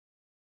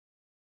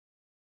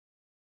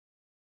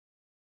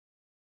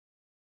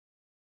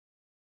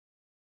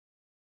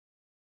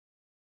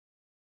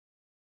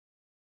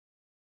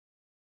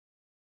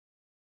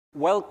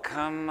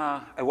Welcome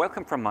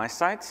from my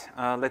side.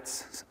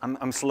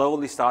 I'm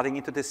slowly starting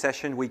into this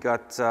session. We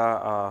got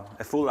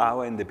a full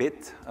hour and a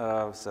bit,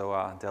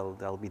 so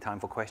there'll be time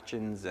for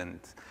questions, and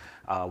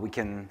we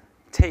can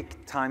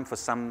take time for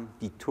some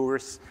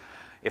detours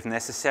if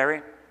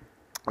necessary,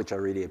 which I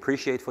really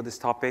appreciate for this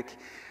topic.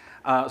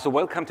 So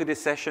welcome to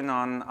this session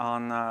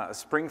on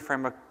Spring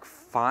Framework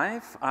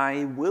 5.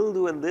 I will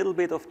do a little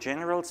bit of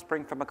general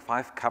Spring Framework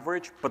 5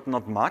 coverage, but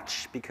not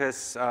much,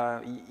 because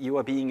you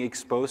are being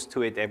exposed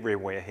to it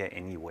everywhere here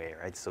anyway,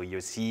 right? So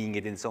you're seeing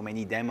it in so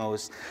many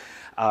demos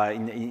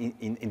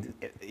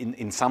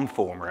in some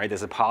form, right?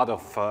 As a part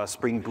of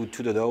Spring Boot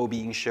 2.0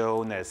 being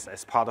shown,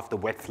 as part of the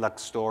Webflux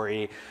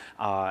story,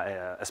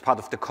 as part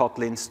of the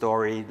Kotlin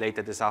story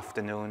later this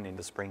afternoon in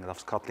the Spring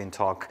Loves Kotlin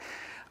talk.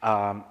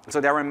 So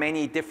there are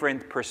many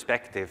different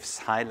perspectives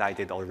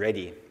highlighted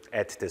already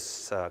at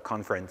this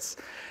conference.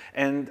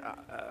 And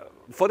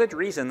for that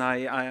reason,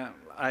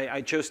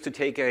 I chose to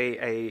take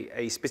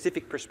a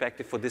specific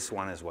perspective for this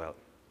one as well.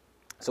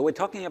 So we'll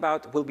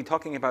be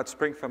talking about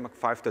Spring Framework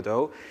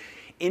 5.0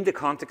 in the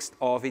context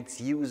of its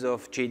use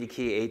of JDK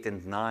 8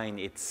 and 9.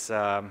 It's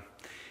the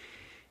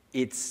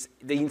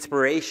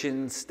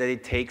inspirations that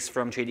it takes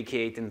from JDK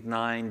 8 and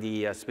 9,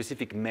 the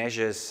specific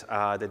measures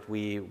that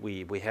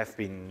we have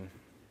been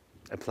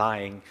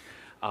applying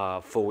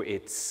for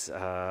its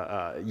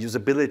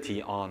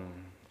usability on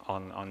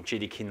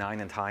JDK 9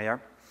 and higher.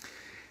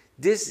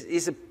 This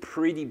is a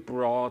pretty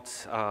broad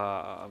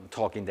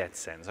talk in that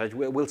sense. Right?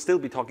 We'll still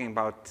be talking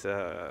about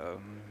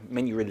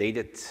many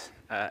related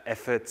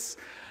efforts,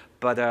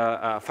 but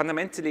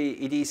fundamentally,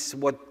 it is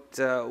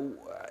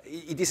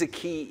a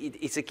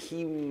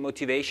key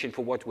motivation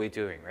for what we're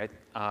doing, right?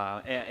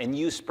 A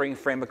new Spring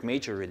Framework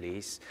major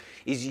release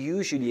is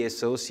usually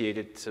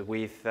associated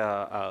with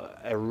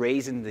a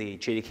raise in the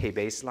JDK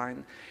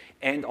baseline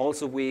and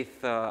also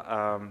with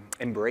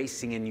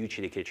embracing a new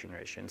JDK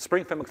generation.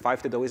 Spring Framework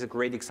 5.0 is a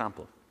great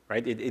example,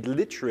 right? It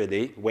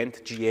literally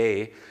went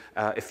GA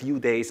a few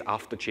days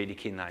after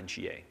JDK 9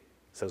 GA.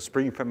 So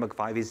Spring Framework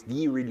 5 is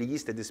the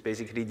release that is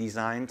basically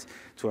designed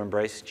to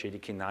embrace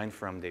JDK 9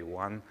 from day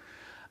one.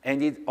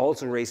 And it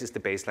also raises the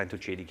baseline to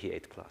JDK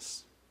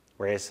 8+.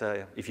 Whereas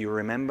if you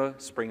remember,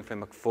 Spring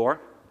Framework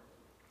 4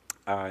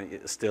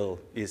 still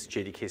is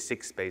JDK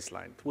 6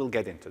 baseline. We'll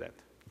get into that.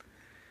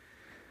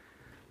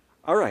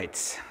 All right,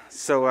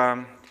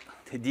 so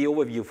the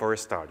overview for a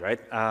start,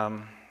 right?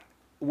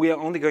 We are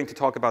only going to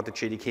talk about the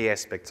JDK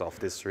aspects of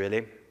this,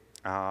 really.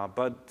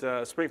 But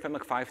Spring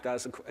Framework 5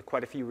 does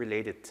quite a few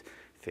related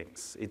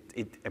things.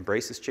 It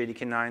embraces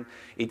JDK 9,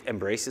 it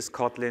embraces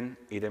Kotlin,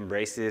 it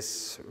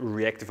embraces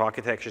reactive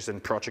architectures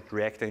and Project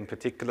Reactor in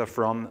particular,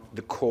 from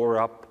the core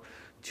up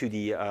to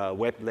the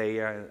web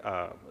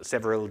layer,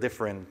 several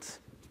different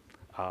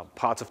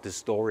parts of the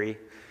story,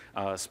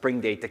 Spring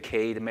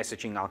JDK, the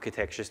messaging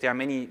architectures. There are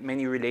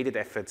many related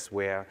efforts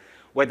where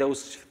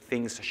those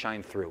things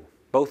shine through,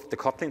 both the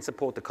Kotlin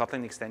support, the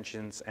Kotlin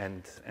extensions,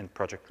 and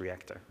Project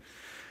Reactor.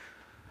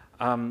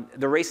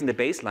 The raise in the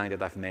baseline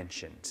that I've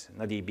mentioned,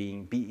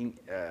 JDK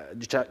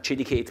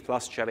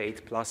 8+, Java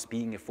 8+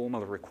 being a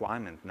formal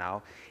requirement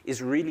now,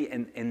 is really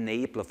an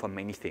enabler for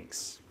many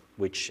things,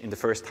 which in the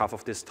first half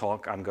of this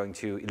talk, I'm going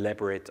to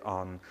elaborate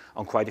on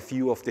quite a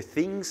few of the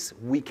things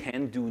we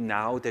can do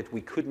now that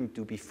we couldn't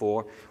do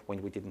before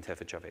when we didn't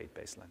have a Java 8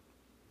 baseline.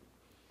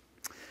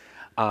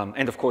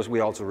 And of course, we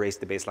also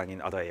raised the baseline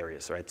in other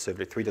areas, right?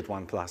 Servlet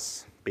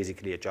 3.1+,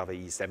 basically a Java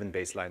EE 7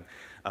 baseline,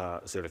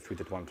 Servlet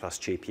 3.1+,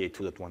 JPA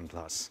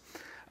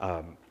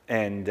 2.1+.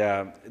 And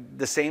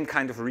the same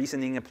kind of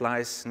reasoning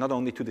applies not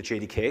only to the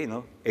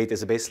JDK, 8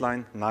 as a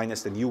baseline, 9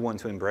 as the new one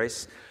to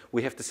embrace.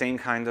 We have the same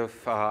kind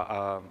of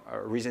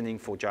reasoning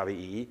for Java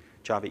EE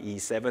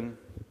 7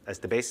 as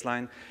the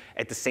baseline,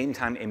 at the same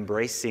time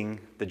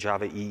embracing the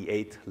Java EE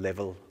 8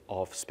 level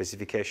of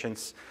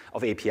specifications,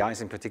 of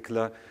APIs in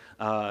particular.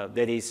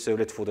 That is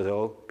Servlet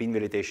 4.0, Bean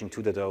Validation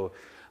 2.0,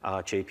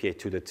 JPA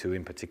 2.2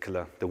 in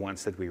particular, the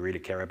ones that we really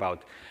care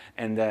about.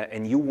 And a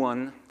new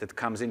one that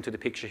comes into the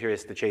picture here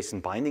is the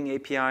JSON binding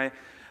API,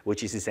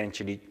 which is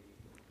essentially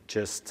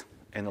just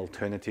an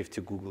alternative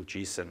to Google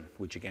JSON,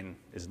 which again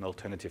is an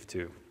alternative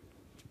to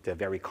the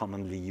very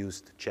commonly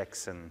used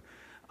Jigsaw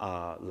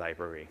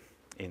library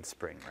in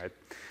Spring, right?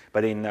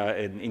 But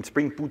in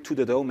Spring Boot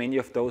 2.0, many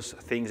of those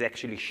things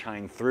actually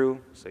shine through.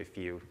 So if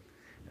you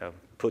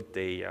put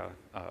the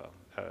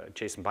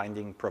JSON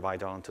binding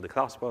provider onto the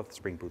classpath,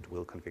 Spring Boot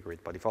will configure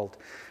it by default.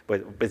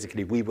 But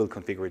basically, we will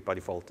configure it by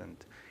default, and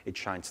it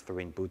shines through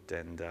in Boot,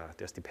 and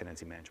there's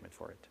dependency management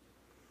for it.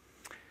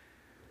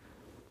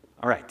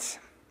 All right.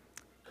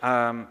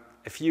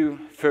 Two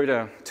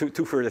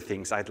further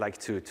things I'd like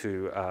to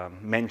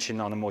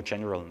mention on a more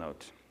general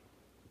note.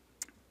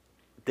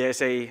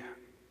 There's a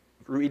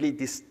really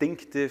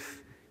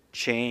distinctive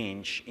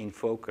change in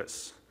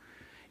focus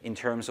in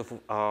terms of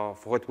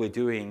what we're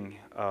doing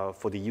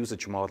for the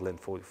usage model and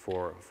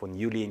for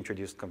newly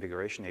introduced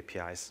configuration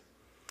APIs.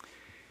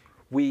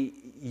 we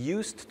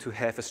used to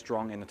have a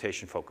strong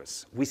annotation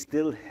focus. We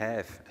still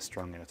have a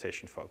strong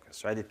annotation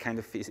focus, right? It kind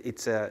of is,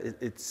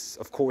 it's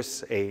of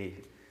course a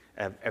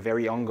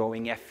very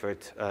ongoing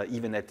effort,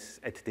 even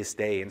at this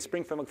day. And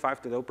Spring Framework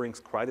 5.0 brings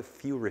quite a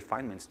few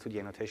refinements to the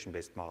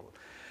annotation-based model.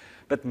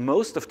 But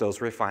most of those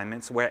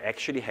refinements were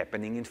actually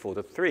happening in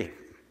 4.3.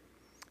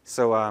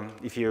 So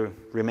if you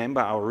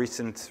remember our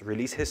recent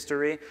release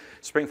history,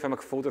 Spring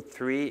Framework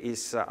 4.3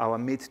 is our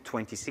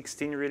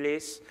mid-2016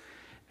 release,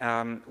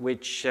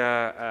 which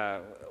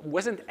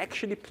wasn't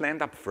actually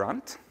planned up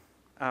front.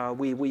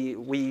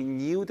 We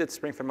knew that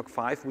Spring Framework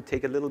 5 would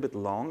take a little bit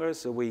longer,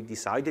 so we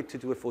decided to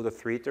do a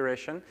 4.3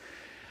 iteration.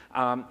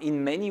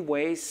 In many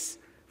ways,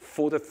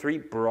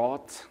 4.3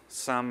 brought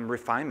some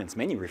refinements,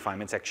 many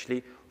refinements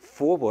actually,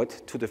 forward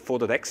to the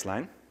 4.x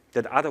line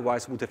that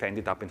otherwise would have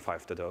ended up in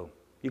 5.0.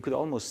 You could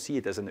almost see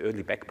it as an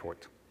early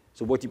backport.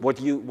 So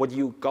what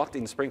you got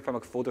in Spring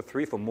Framework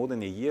 4.3 for more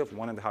than a year,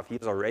 1.5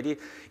 years already,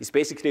 is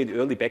basically an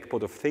early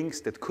backport of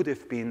things that could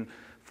have been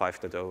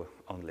 5.0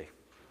 only.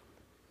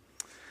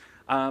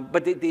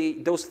 But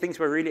those things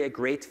were really a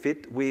great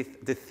fit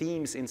with the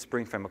themes in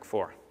Spring Framework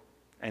 4.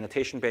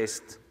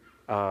 Annotation-based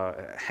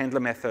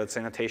handler methods,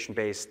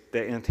 the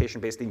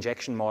annotation-based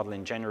injection model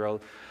in general.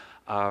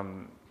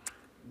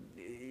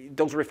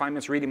 Those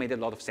refinements really made a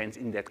lot of sense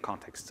in that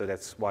context. So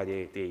that's why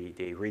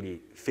they really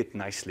fit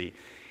nicely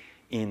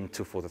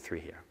into 4.3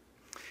 here.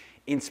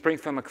 In Spring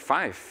Framework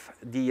 5,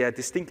 the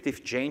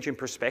distinctive change in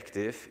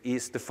perspective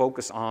is the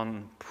focus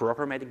on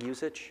programmatic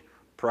usage,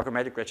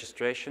 programmatic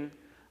registration,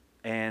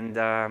 and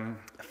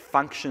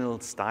functional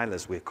style,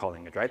 as we're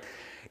calling it, right?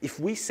 If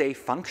we say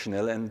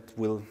functional, and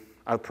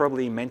I'll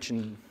probably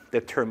mention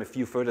that term a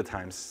few further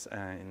times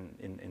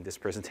in this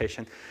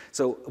presentation.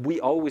 So we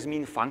always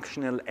mean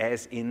functional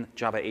as in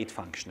Java 8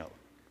 functional.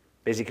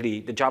 Basically,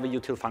 the Java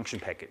util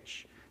function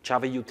package,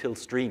 Java util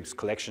streams,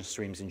 collection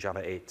streams in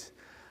Java 8.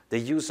 The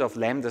use of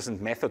lambdas and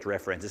method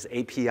references,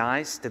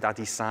 APIs that are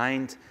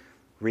designed,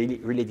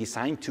 really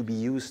designed to be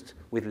used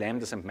with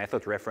lambdas and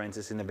method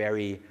references in a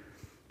very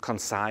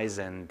concise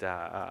and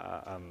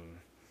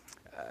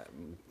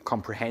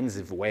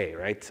comprehensive way,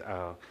 right?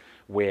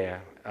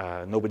 Where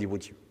nobody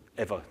would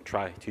ever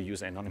try to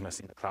use anonymous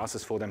in the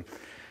classes for them.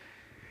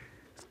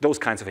 Those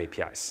kinds of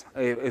APIs.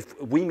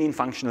 If we mean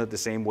functional the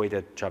same way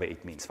that Java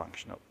 8 means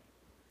functional.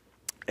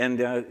 And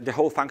the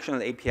whole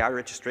functional API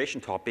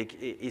registration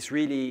topic is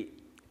really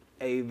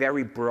a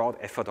very broad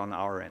effort on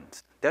our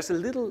end. There's a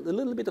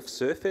little bit of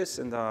surface,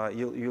 and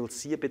you'll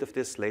see a bit of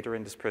this later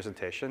in this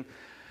presentation.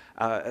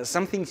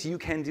 Some things you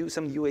can do,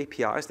 some new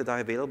APIs that are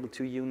available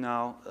to you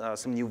now,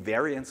 some new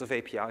variants of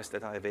APIs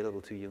that are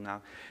available to you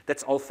now.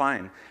 That's all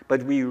fine,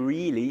 but we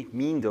really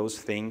mean those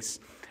things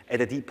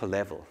at a deeper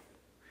level.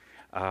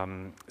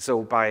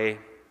 So by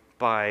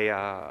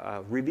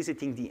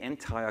revisiting the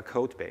entire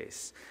code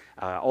base,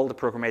 all the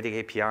programmatic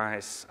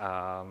APIs,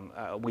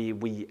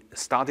 we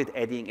started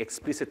adding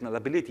explicit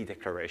nullability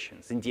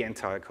declarations in the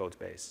entire code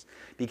base,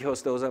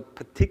 because those are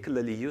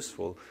particularly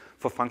useful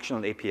for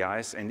functional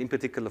APIs, and in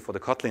particular for the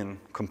Kotlin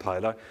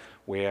compiler,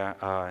 where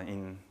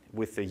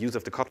with the use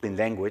of the Kotlin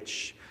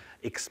language,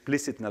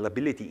 explicit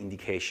nullability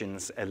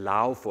indications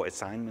allow for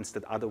assignments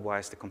that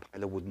otherwise the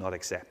compiler would not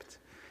accept.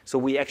 So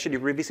we actually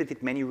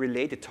revisited many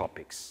related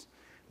topics,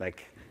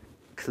 like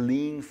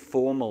clean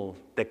formal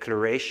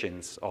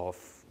declarations of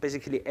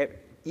basically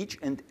each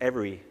and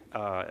every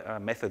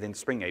method in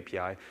Spring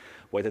API,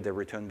 whether the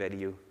return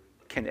value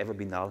can ever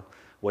be null,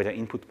 whether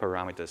input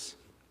parameters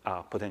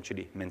are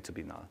potentially meant to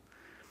be null.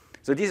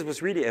 So this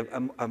was really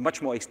a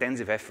much more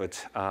extensive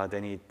effort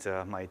than it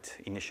might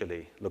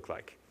initially look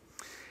like.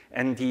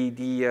 And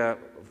the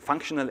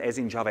functional as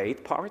in Java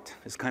 8 part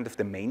is kind of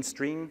the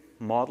mainstream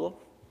model.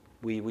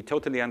 We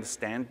totally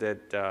understand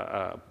that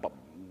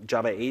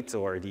Java 8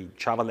 or the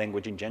Java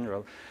language in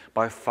general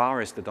by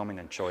far is the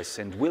dominant choice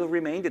and will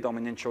remain the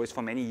dominant choice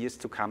for many years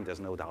to come.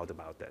 There's no doubt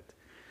about that.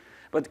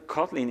 But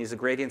Kotlin is a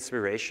great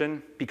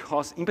inspiration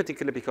because, in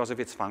particular, because of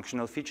its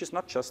functional features,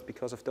 not just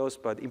because of those,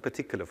 but in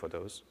particular for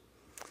those.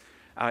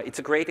 It's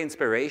a great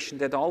inspiration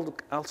that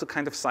also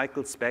kind of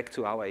cycles back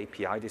to our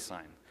API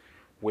design,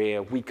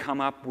 where we come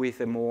up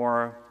with a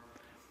more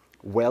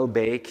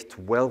well-baked,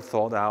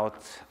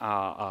 well-thought-out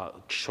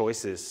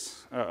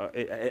choices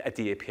at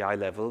the API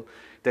level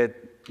that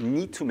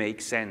need to make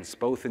sense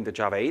both in the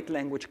Java 8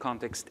 language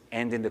context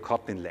and in the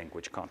Kotlin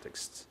language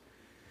context.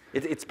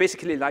 It's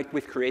basically like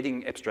with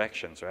creating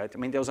abstractions, right? I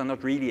mean, those are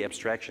not really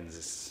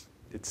abstractions.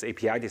 It's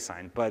API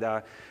design.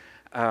 But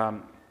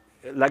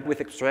like with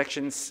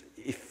abstractions,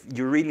 if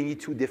you really need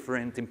two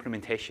different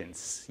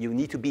implementations, you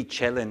need to be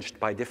challenged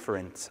by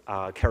different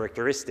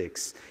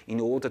characteristics in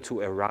order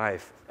to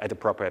arrive at a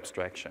proper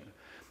abstraction.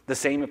 The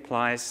same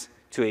applies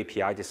to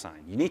API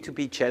design. You need to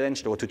be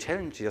challenged or to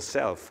challenge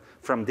yourself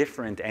from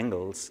different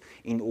angles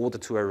in order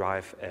to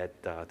arrive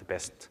at the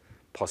best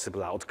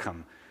possible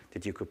outcome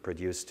that you could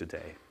produce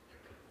today.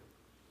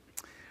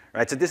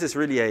 Right, so this is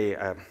really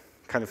a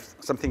kind of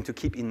something to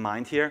keep in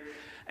mind here.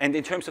 And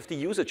in terms of the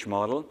usage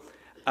model,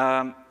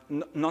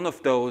 none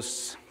of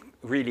those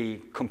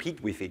really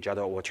compete with each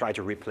other or try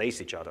to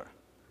replace each other.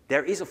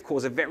 There is, of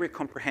course, a very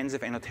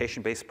comprehensive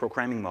annotation-based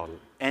programming model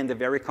and a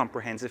very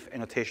comprehensive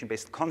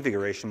annotation-based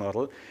configuration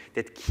model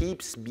that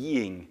keeps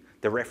being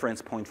the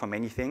reference point for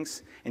many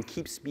things and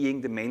keeps being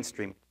the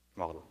mainstream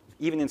model,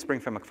 even in Spring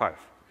Framework 5.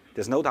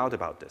 There's no doubt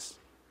about this.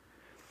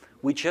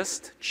 We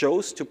just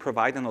chose to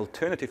provide an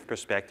alternative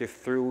perspective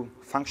through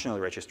functional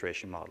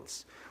registration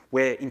models,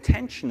 where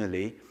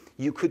intentionally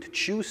you could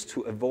choose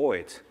to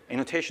avoid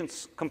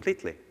annotations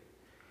completely,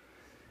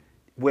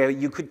 where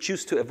you could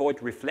choose to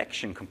avoid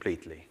reflection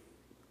completely,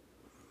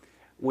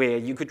 where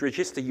you could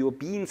register your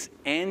beans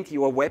and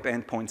your web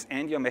endpoints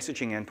and your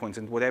messaging endpoints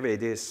and whatever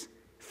it is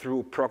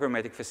through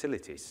programmatic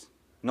facilities,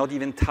 not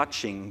even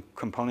touching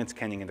component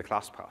scanning in the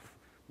class path.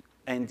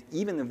 And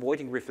even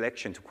avoiding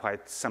reflection to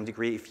quite some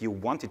degree, if you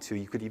wanted to,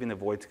 you could even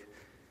avoid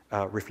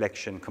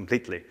reflection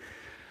completely.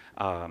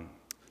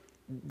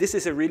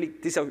 These are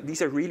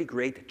really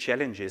great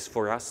challenges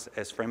for us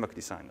as framework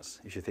designers,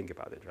 if you think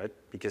about it, right?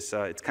 Because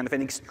it's kind of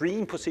an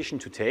extreme position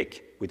to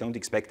take. We don't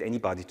expect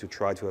anybody to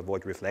try to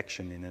avoid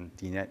reflection in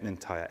an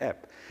entire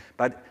app.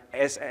 But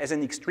as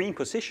an extreme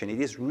position, it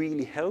is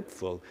really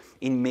helpful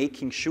in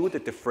making sure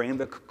that the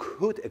framework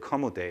could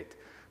accommodate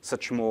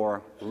such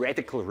more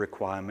radical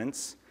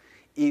requirements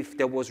if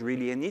there was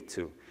really a need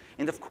to.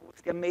 And of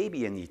course, there may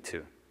be a need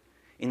to.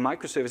 In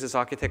microservices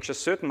architecture,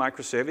 certain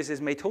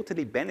microservices may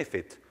totally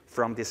benefit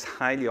from this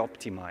highly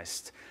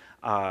optimized,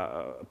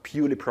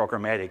 purely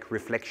programmatic,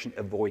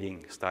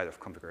 reflection-avoiding style of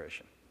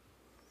configuration.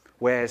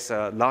 Whereas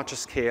larger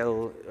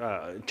scale,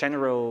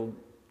 general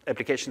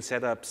application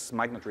setups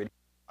might not really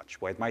do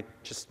much, where it might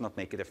just not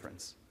make a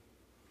difference.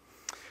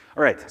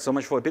 All right, so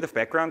much for a bit of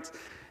background.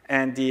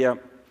 And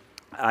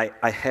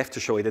I have to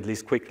show it at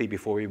least quickly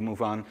before we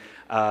move on.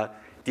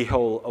 The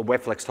whole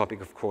WebFlex topic,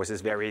 of course,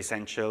 is very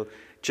essential.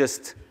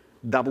 Just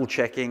double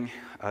checking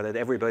that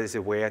everybody's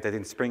aware that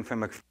in Spring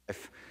Framework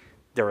 5,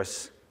 there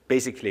is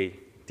basically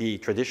the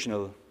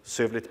traditional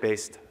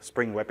servlet-based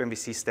Spring Web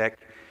MVC stack,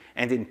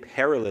 and in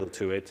parallel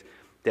to it,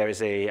 there is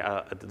the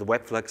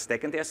WebFlex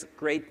stack, and there's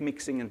great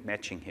mixing and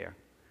matching here.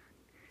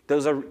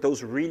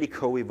 Those really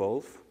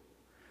co-evolve.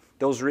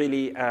 Those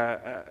really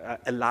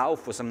allow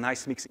for some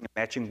nice mixing and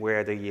matching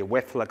where the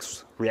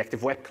WebFlex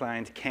reactive web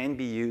client can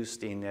be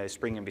used in a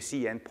Spring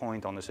MVC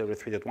endpoint on a Servlet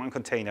 3.1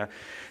 container.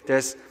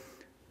 There's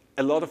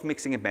a lot of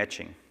mixing and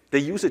matching. The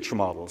usage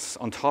models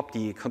on top,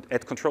 the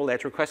control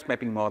at request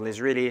mapping model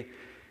is really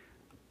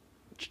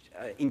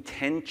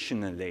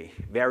intentionally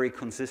very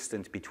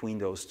consistent between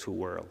those two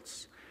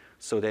worlds,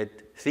 so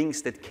that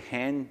things that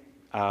can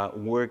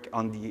work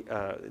on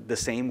the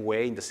same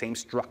way, in the same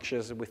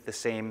structures with the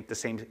same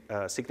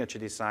signature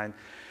design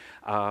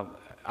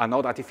are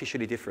not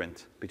artificially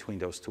different between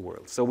those two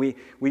worlds. So we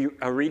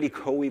are really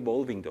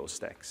co-evolving those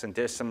stacks, and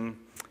there's some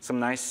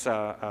nice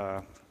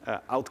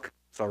outcomes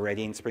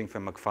already in Spring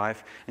Framework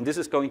 5, and this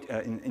is going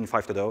in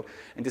 5.0,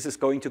 and this is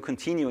going to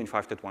continue in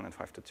 5.1 and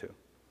 5.2.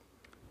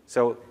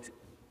 So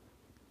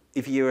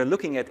if you're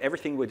looking at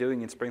everything we're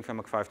doing in Spring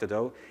Framework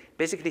 5.0,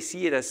 basically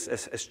see it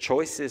as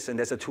choices and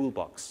as a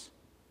toolbox.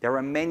 There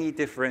are many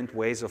different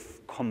ways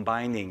of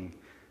combining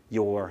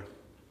your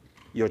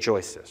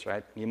choices,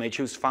 right? You may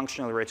choose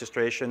functional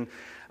registration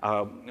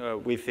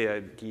with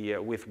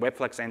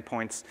WebFlex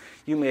endpoints.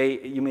 You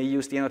may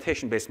use the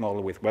annotation-based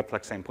model with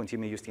WebFlex endpoints. You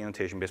may use the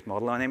annotation-based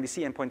model on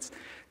MVC endpoints.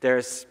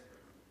 There's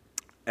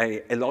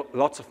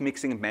lots of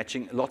mixing and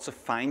matching, lots of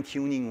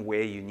fine-tuning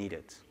where you need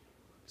it.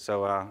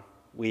 So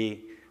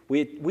we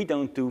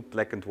don't do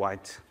black and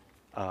white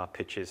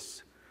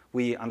pitches.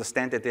 We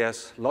understand that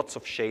there's lots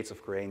of shades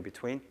of gray in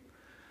between,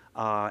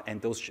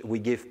 and we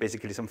give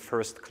basically some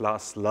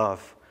first-class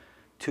love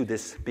to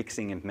this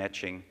mixing and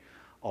matching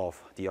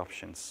of the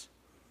options.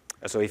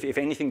 So if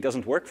anything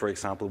doesn't work, for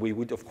example, we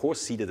would, of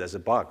course, see it as a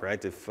bug,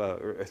 right? If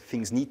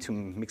things need to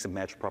mix and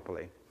match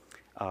properly,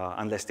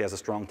 unless there's a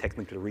strong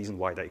technical reason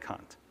why they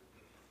can't.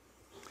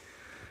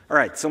 All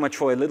right, so much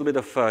for a little bit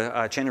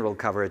of general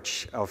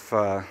coverage of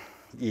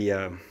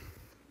the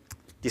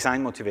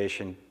design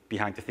motivation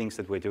behind the things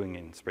that we're doing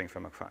in Spring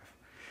Framework 5.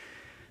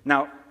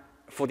 Now,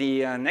 for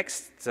the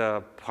next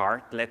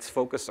part, let's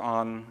focus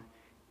on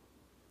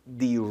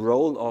the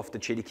role of the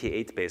JDK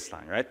 8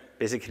 baseline, right?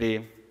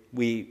 Basically,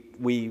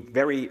 we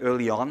very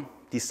early on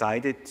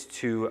decided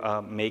to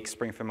make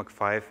Spring Framework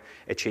 5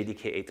 a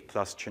JDK 8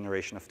 plus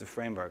generation of the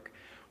framework,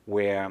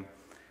 where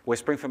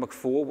Spring Framework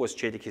 4 was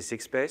JDK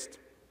 6 based.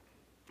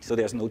 So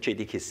there's no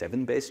JDK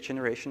 7 based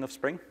generation of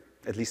Spring,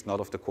 at least not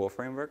of the core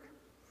framework.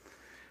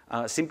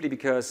 Simply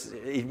because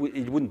it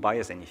wouldn't buy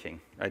us anything,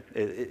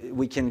 right?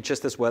 We can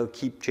just as well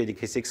keep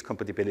JDK 6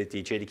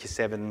 compatibility. JDK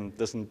 7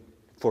 doesn't,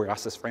 for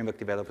us as framework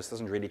developers,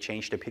 doesn't really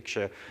change the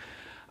picture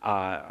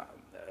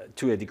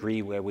to a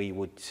degree where we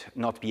would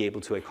not be able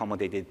to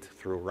accommodate it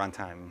through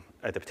runtime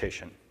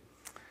adaptation.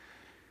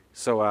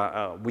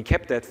 So we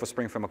kept that for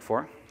Spring Framework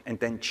 4 and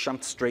then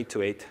jumped straight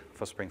to 8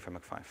 for Spring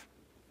Framework 5.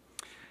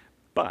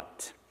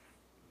 But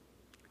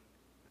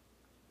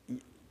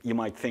you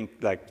might think,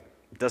 like,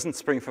 doesn't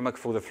Spring Framework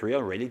 4.3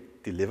 already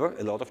deliver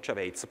a lot of Java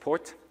 8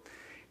 support?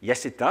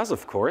 Yes, it does,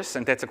 of course,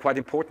 and that's a quite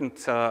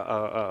important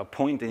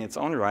point in its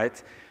own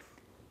right.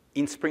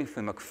 In Spring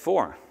Framework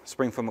 4,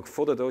 Spring Framework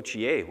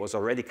 4.0 was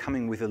already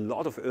coming with a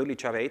lot of early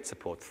Java 8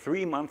 support,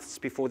 3 months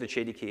before the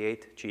JDK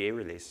 8 GA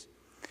release.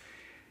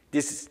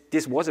 This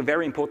was a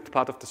very important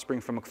part of the Spring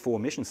Framework 4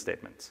 mission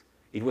statement.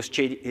 It was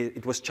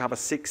Java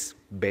 6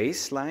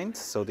 baseline,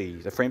 so the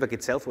framework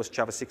itself was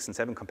Java 6 and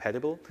 7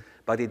 compatible,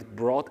 but it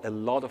brought a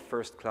lot of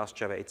first-class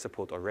Java 8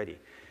 support already.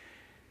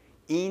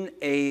 In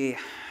a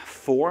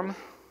form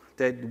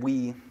that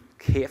we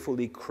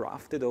carefully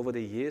crafted over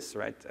the years,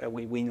 right?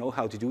 We know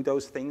how to do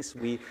those things.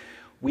 We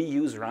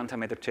use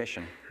runtime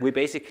adaptation. We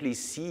basically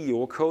see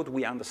your code,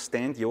 we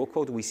understand your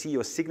code, we see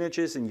your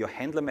signatures and your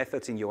handler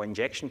methods and your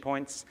injection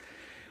points.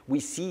 We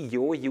see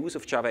your use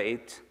of Java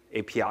 8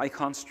 API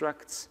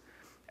constructs.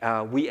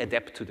 We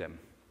adapt to them,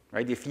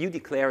 right? If you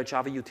declare a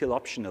Java util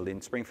optional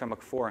in Spring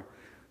Framework 4,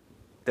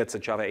 that's a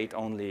Java 8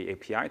 only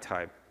API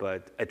type,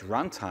 but at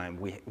runtime,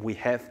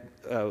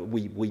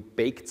 we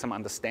baked some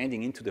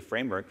understanding into the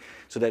framework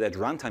so that at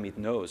runtime it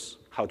knows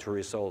how to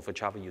resolve a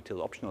Java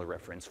util optional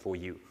reference for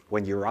you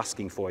when you're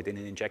asking for it in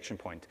an injection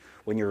point,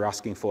 when you're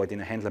asking for it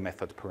in a handler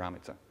method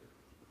parameter.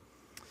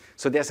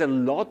 So there's a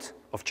lot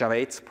of Java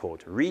 8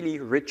 support, really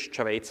rich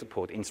Java 8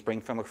 support in Spring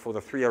Framework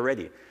 4.3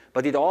 already,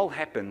 but it all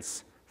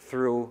happens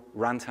through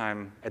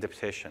runtime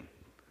adaptation.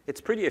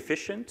 It's pretty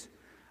efficient.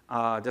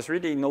 There's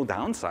really no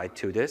downside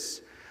to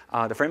this.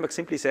 The framework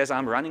simply says,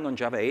 I'm running on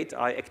Java 8.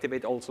 I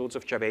activate all sorts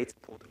of Java 8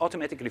 support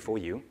automatically for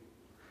you,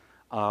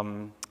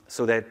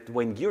 so that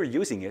when you're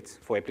using it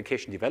for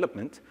application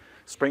development,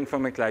 Spring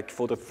Framework like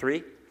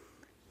 4.3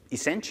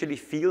 essentially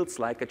feels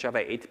like a Java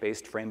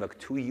 8-based framework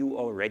to you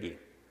already.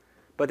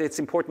 But it's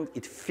important,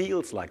 it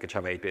feels like a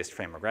Java 8-based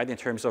framework, right? In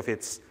terms of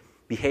its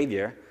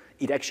behavior,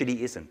 it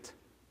actually isn't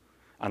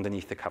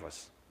underneath the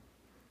covers.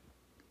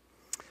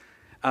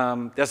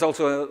 There's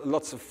also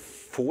lots of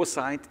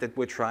foresight that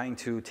we're trying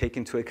to take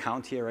into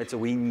account here, right? So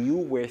we knew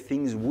where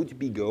things would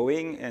be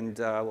going and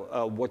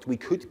what we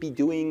could be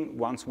doing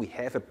once we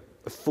have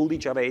a fully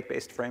Java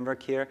 8-based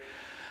framework here.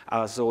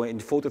 So in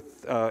the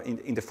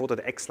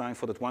 4.x line,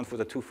 4.1,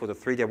 4.2,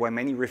 4.3, there were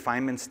many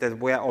refinements that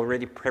were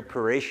already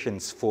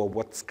preparations for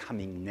what's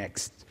coming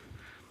next.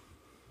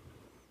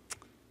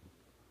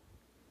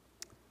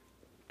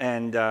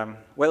 And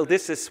well,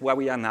 this is where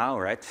we are now,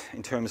 right,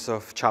 in terms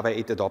of Java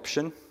 8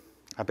 adoption.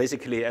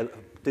 Basically,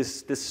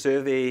 this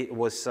survey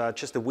was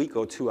just a week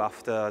or two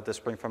after the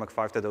Spring Framework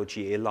 5.0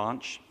 GA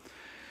launch.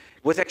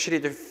 It was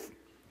actually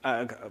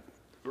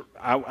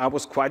I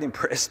was quite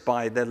impressed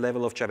by the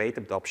level of Java 8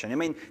 adoption. I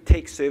mean,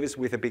 take service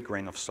with a big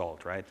grain of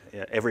salt, right?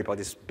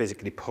 Everybody's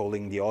basically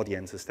polling the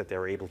audiences that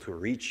they're able to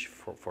reach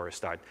for a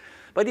start.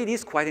 But it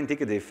is quite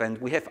indicative, and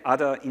we have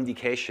other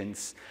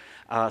indications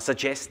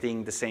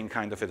suggesting the same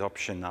kind of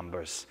adoption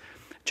numbers.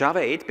 Java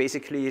 8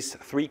 basically is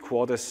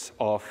 3/4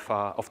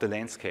 of the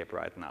landscape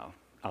right now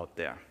out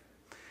there.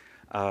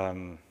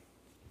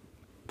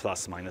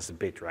 Plus, minus a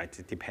bit, right,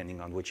 depending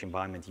on which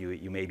environment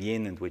you may be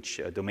in and which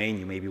domain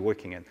you may be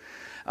working in.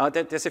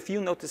 There's a few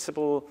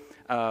noticeable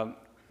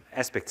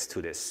aspects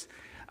to this.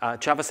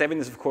 Java 7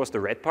 is, of course,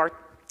 the red part.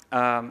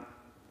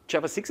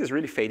 Java 6 is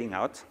really fading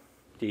out,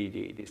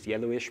 this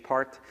yellowish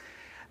part.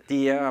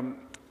 The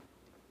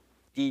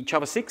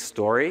Java 6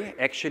 story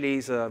actually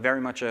is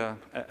very much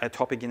a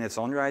topic in its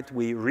own right.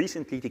 We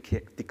recently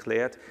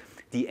declared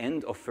the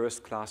end of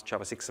first-class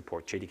Java 6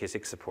 support, JDK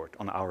 6 support,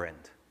 on our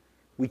end.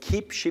 We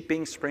keep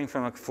shipping Spring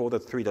Framework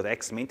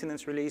 4.3.x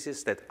maintenance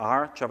releases that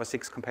are Java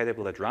 6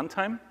 compatible at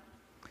runtime,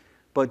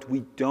 but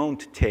we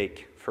don't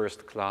take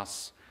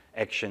first-class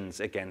actions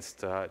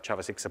against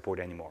Java 6 support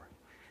anymore.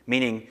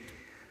 Meaning,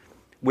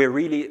 we're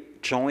really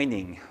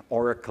joining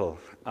Oracle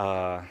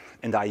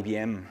and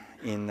IBM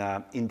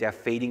in their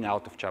fading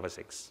out of Java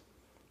 6.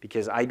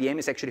 Because IBM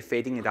is actually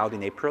fading it out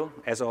in April.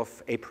 As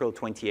of April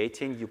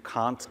 2018, you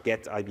can't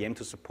get IBM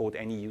to support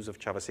any use of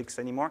Java 6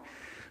 anymore,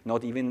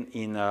 not even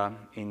in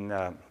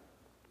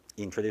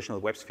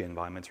traditional WebSphere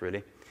environments,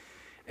 really.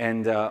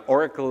 And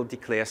Oracle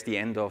declares the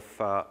end of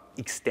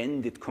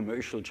extended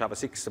commercial Java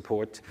 6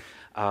 support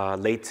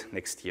late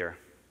next year,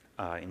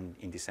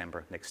 in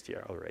December next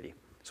year already.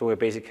 So we're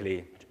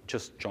basically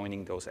just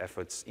joining those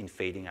efforts in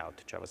fading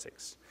out Java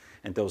 6.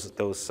 And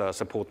those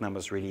support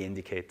numbers really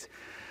indicate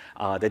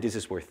that this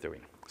is worth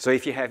doing. So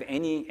if you have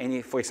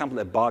any, for example,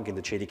 a bug in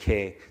the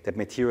JDK that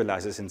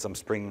materializes in some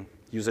Spring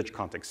usage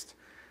context,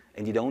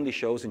 and it only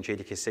shows in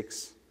JDK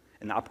 6,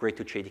 an upgrade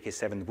to JDK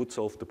 7 would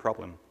solve the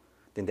problem,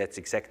 then that's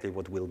exactly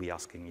what we'll be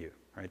asking you,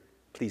 right?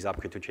 Please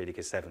upgrade to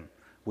JDK 7.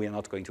 We are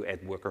not going to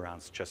add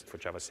workarounds just for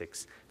Java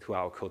 6 to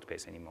our code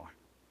base anymore.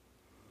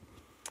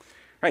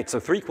 Right, so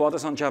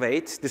 3/4 on Java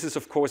 8. This is,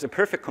 of course, a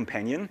perfect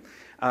companion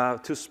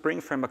to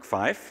Spring Framework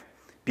 5,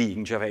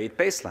 being Java 8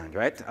 baseline,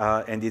 right?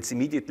 And it's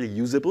immediately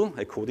usable,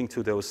 according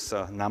to those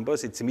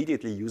numbers, it's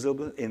immediately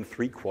usable in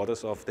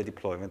 3/4 of the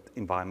deployment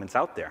environments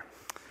out there.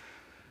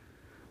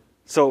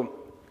 So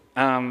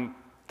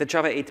the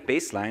Java 8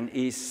 baseline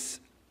is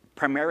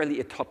primarily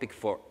a topic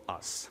for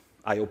us.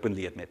 I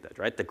openly admit that,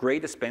 right? The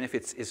greatest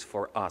benefits is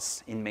for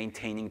us in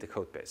maintaining the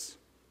code base.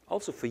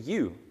 Also for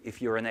you,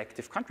 if you're an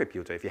active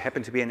contributor, if you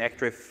happen to be an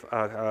active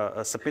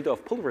submitter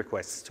of pull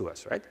requests to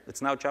us, right?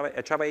 It's now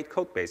a Java 8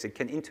 code base. It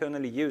can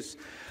internally use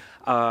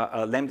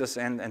lambdas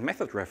and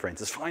method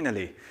references,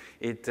 finally.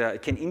 It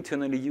can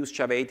internally use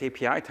Java 8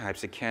 API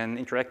types. It can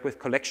interact with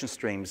collection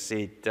streams.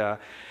 It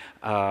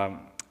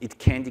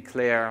can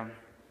declare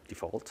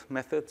default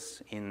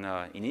methods in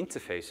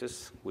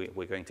interfaces.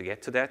 We're going to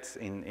get to that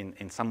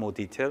in some more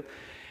detail.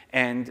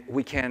 And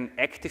we can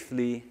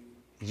actively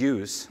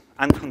use,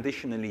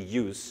 unconditionally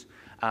use,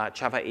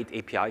 Java 8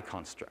 API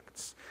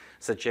constructs,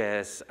 such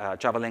as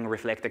Java Lang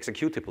reflect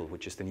executable,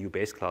 which is the new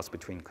base class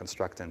between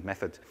construct and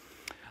method,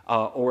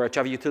 or a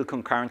Java util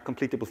concurrent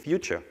completable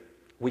future.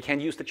 We can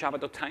use the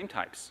java.time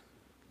types,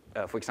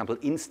 for example,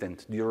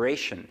 instant,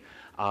 duration,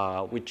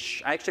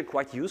 which are actually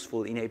quite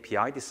useful in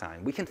API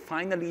design. We can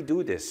finally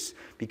do this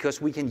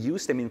because we can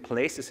use them in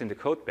places in the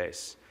code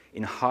base,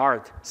 in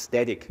hard,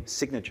 static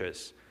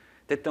signatures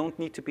that don't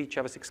need to be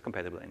Java 6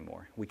 compatible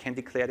anymore. We can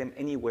declare them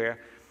anywhere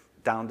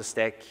down the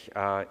stack,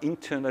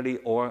 internally,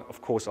 or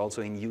of course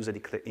also in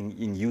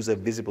user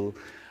visible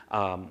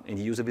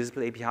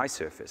API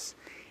surface,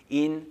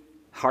 in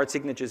hard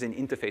signatures in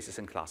interfaces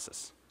and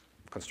classes,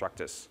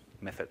 constructors,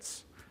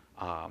 methods.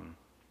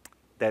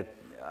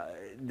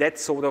 That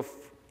sort of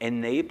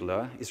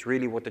enabler is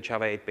really what the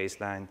Java 8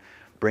 baseline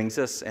brings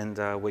us, and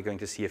we're going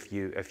to see a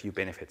few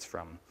benefits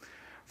from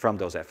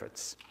those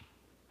efforts.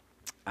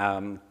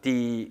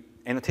 The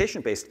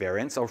annotation-based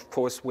variants, of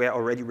course, we're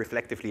already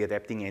reflectively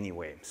adapting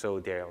anyway. So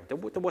there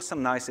was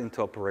some nice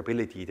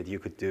interoperability that you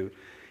could do.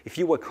 If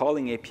you were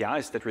calling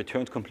APIs that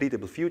returned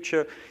completable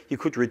future, you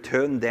could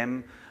return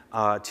them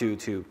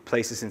to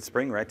places in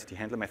Spring, right, to the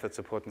handler method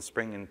support in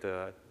Spring, and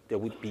there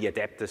would be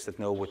adapters that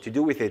know what to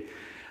do with it.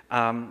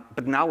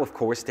 But now, of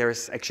course,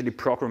 there's actually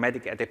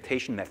programmatic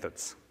adaptation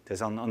methods.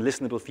 There's on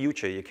listenable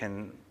future, you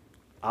can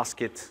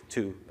ask it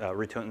to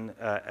return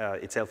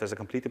itself as a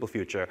completable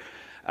future,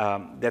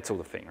 that sort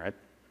of thing, right?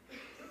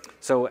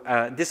 So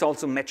this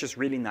also matches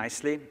really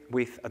nicely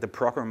with the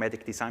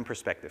programmatic design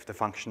perspective, the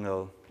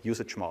functional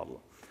usage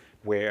model,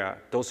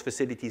 where those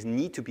facilities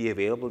need to be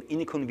available in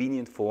a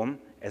convenient form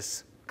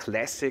as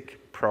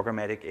classic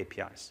programmatic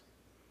APIs,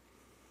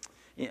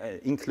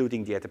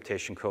 including the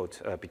adaptation code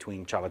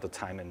between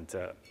java.time and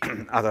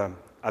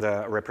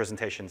other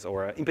representations,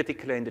 or in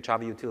particular in the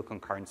Java util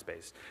concurrent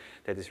space.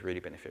 That is really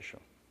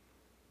beneficial.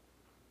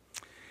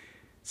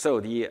 So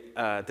the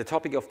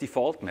topic of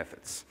default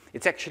methods.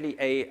 It's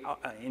actually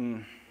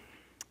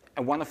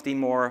one of the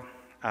more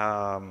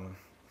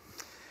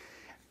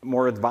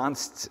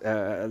advanced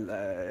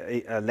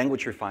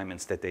language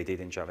refinements that they did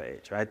in Java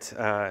 8, right?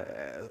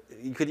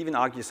 You could even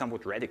argue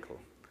somewhat radical,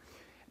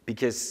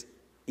 because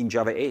in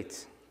Java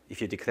 8, if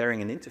you're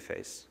declaring an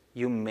interface,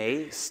 you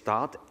may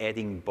start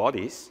adding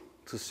bodies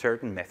to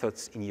certain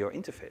methods in your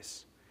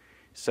interface.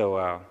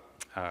 So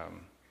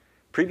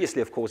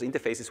previously, of course,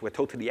 interfaces were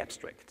totally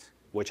abstract.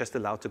 We're just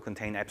allowed to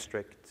contain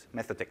abstract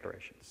method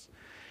declarations.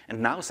 And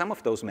now some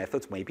of those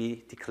methods may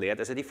be declared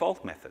as a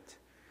default method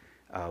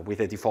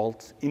with a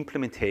default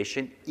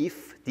implementation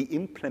if the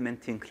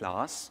implementing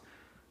class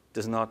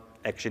does not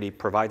actually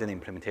provide an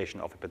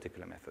implementation of a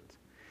particular method.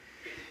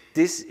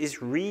 This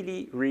is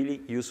really,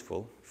 really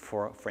useful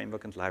for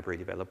framework and library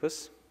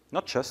developers,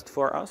 not just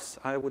for us,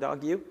 I would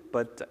argue,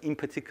 but in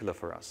particular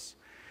for us.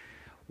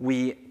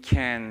 We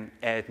can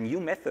add new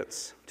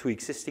methods to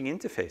existing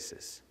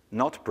interfaces,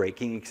 not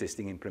breaking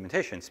existing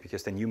implementations,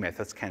 because the new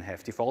methods can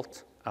have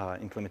default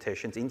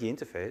implementations in the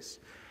interface,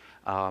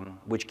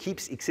 which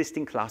keeps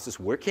existing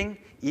classes working,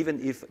 even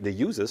if the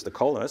users, the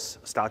callers,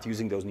 start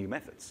using those new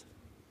methods.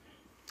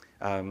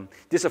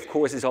 This, of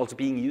course, is also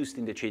being used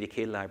in the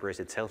JDK libraries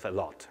itself a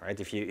lot, right?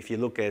 If you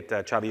look at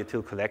Java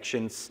util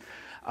collections,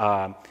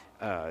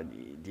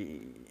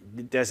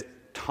 there's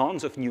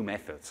tons of new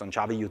methods on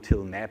Java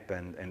util map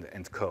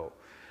and co,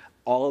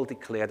 all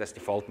declared as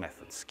default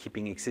methods,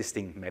 keeping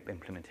existing map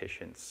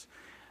implementations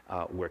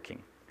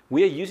working.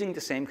 We are using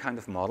the same kind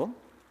of model,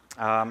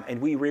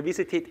 and we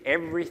revisited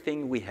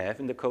everything we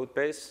have in the code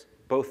base,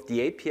 both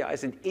the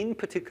APIs and in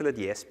particular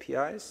the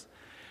SPIs,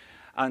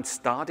 and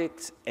started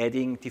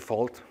adding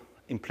default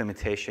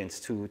implementations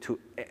to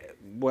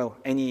well,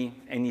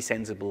 any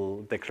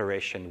sensible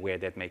declaration where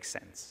that makes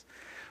sense.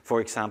 For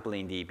example,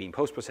 in the bean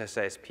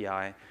postprocessor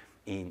SPI,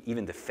 in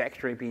even the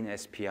factory bean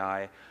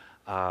SPI,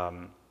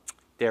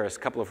 there's a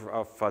couple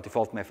of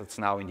default methods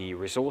now in the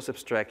resource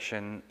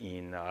abstraction,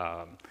 in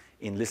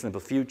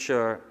listenable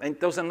future, and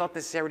those are not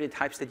necessarily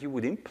types that you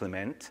would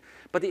implement,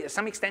 but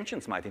some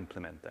extensions might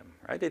implement them,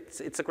 right?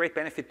 It's a great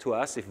benefit to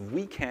us if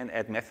we can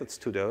add methods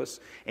to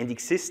those, and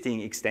existing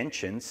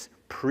extensions,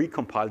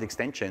 pre-compiled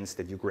extensions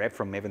that you grab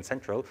from Maven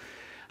Central,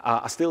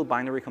 are still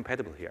binary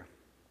compatible here.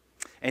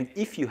 And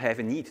if you have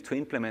a need to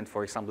implement,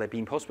 for example, a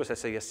bean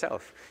postprocessor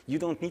yourself, you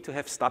don't need to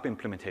have stub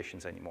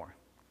implementations anymore.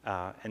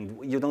 And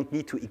you don't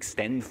need to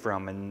extend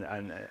from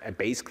a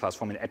base class,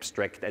 from an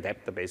abstract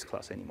adapter base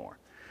class anymore.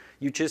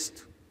 You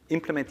just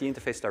implement the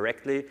interface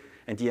directly,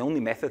 and the only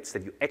methods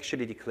that you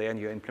actually declare in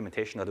your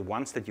implementation are the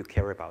ones that you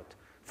care about.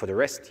 For the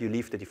rest, you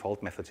leave the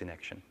default methods in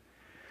action.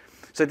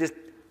 So this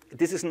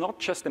is not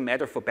just a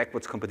matter for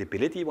backwards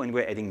compatibility when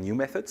we're adding new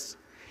methods.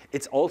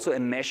 It's also a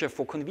measure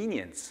for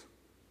convenience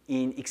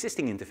in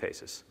existing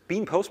interfaces.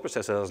 Bean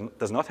postprocessor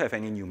does not have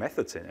any new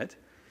methods in it.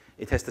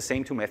 It has the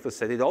same two methods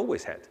that it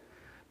always had.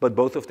 But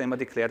both of them are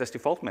declared as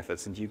default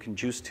methods, and you can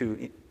choose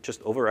to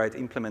just override,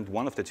 implement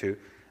one of the two.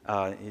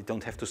 You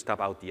don't have to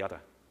stub out the other.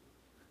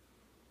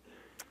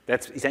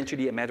 That's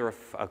essentially a matter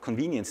of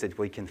convenience that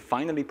we can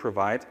finally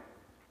provide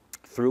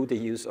through the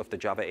use of the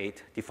Java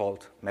 8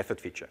 default method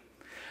feature.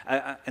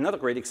 Another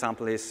great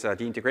example is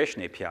the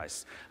integration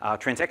APIs.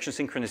 Transaction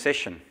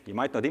synchronization. You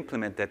might not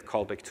implement that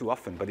callback too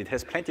often, but it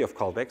has plenty of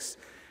callbacks.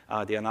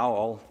 They are now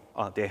all,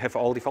 they have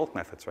all default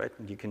methods, right?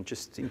 And you can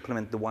just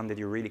implement the one that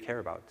you really care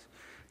about,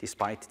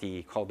 despite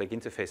the callback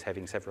interface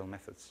having several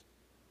methods.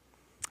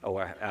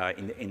 Or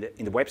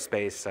in the web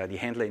space, the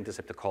handler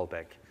interceptor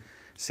callback,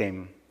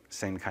 same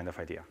kind of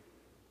idea.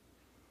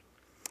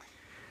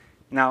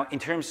 Now, in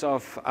terms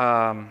of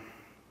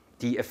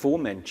the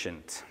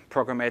aforementioned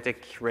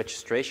programmatic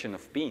registration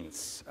of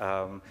beans,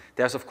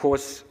 there's, of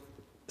course,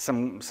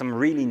 some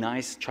really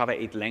nice Java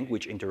 8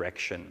 language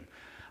interaction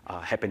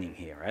happening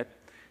here, right?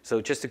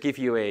 So just to give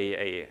you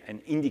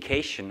an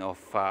indication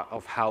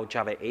of how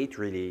Java 8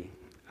 really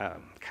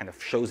kind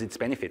of shows its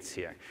benefits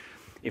here.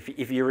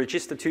 If you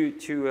register two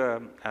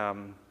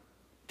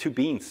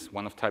beans,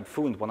 one of type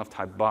foo and one of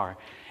type bar,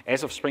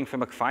 as of Spring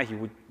Framework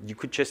 5, you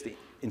could just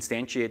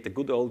instantiate the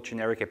good old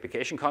generic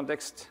application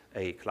context,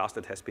 a class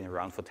that has been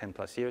around for 10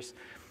 plus years,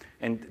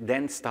 and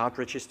then start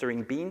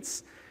registering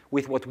beans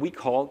with what we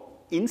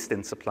call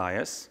instance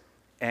suppliers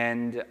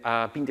and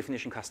bean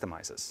definition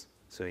customizers.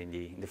 So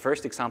in the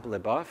first example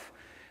above,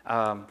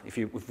 if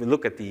we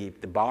look at the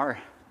bar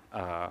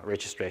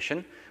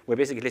registration, we're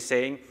basically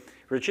saying,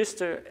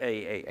 register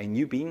a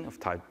new bean of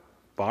type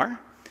bar,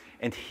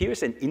 and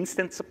here's an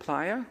instance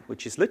supplier,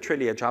 which is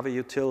literally a Java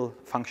util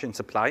function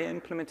supplier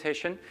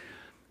implementation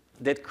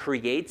that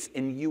creates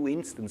a new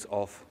instance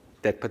of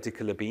that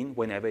particular bean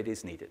whenever it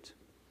is needed.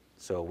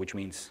 So which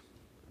means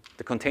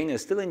the container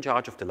is still in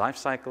charge of the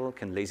lifecycle,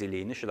 can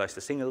lazily initialize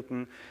the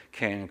singleton,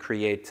 can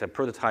create a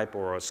prototype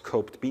or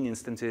scoped bean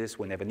instances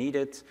whenever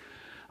needed.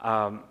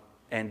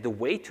 And the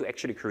way to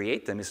actually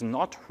create them is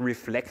not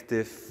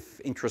reflective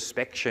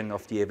introspection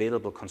of the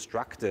available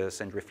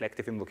constructors and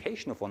reflective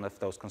invocation of one of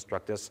those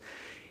constructors.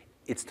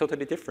 It's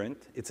totally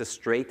different. It's a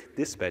straight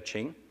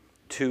dispatching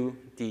to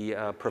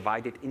the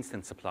provided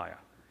instance supplier.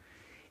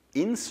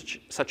 In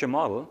such a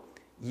model,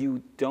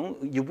 you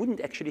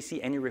wouldn't actually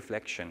see any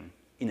reflection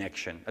in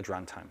action at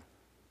runtime.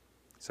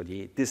 So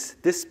this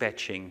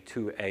dispatching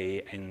to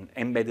an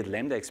embedded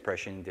Lambda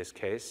expression in this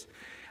case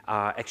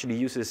actually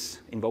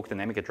uses invoke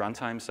dynamic at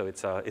runtime, so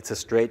it's a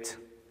straight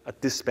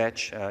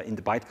dispatch in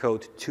the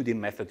bytecode to the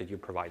method that you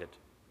provided,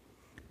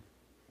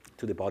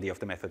 to the body of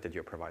the method that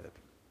you provided.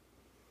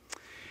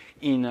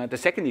 In the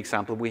second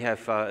example, we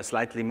have a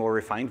slightly more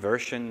refined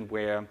version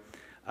where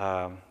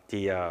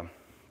the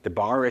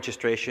bar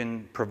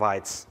registration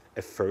provides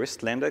a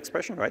first Lambda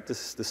expression, right?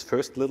 This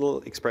first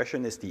little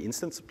expression is the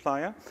instance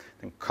supplier,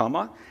 then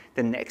comma.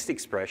 The next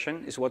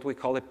expression is what we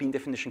call a bean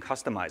definition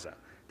customizer,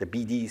 the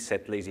BD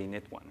set lazy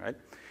init one, right?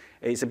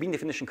 It's a bean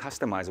definition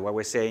customizer where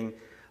we're saying,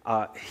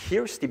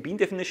 here's the bean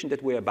definition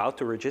that we're about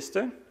to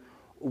register.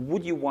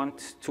 Would you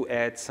want to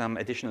add some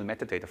additional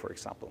metadata, for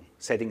example?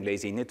 Setting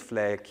lazy init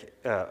flag,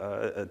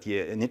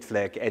 the init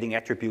flag, adding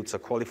attributes or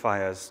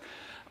qualifiers,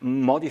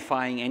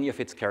 modifying any of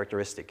its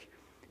characteristic.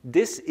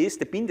 This is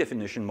the bean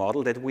definition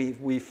model that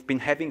we've been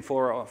having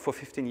for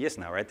 15 years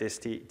now, right? This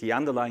the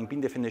underlying bean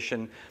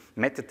definition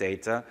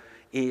metadata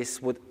is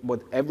what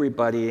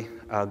everybody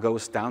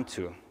goes down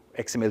to.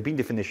 XML bean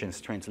definitions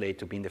translate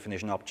to bean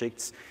definition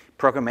objects.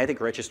 Programmatic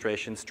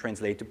registrations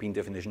translate to bean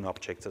definition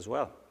objects as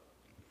well.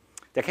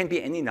 There can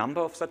be any number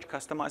of such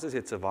customizers.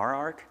 It's a var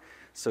arc.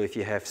 So if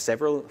you have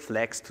several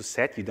flags to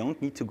set, you don't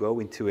need to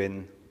go into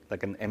an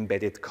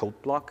embedded code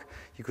block.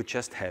 You could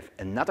just have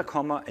another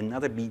comma,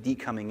 another BD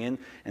coming in,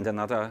 and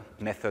another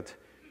method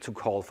to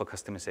call for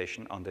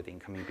customization on that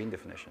incoming bean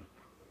definition.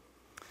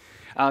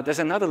 There's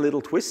another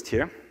little twist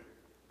here,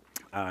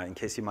 in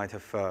case you might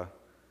have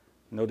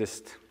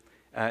noticed.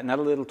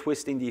 Another little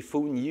twist in the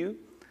foo new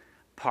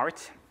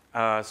part.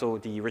 So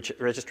the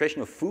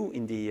registration of foo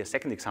in the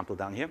second example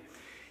down here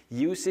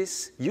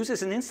uses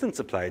an instance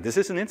supplier. This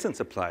is an instance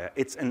supplier.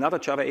 It's another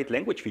Java 8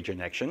 language feature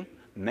in action,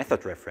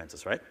 method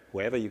references, right?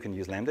 Wherever you can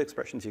use Lambda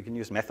expressions, you can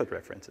use method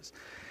references.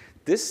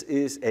 This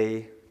is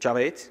a Java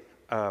 8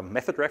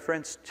 method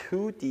reference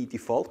to the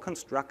default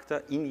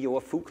constructor in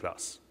your foo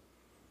class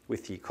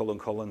with the :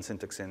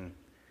 syntax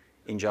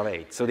in Java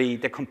 8. So the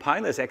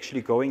compiler is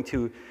actually going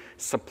to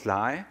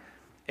supply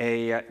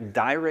a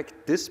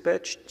direct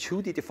dispatch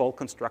to the default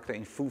constructor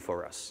in foo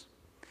for us.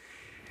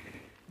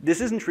 This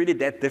isn't really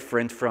that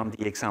different from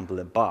the example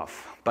above,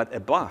 but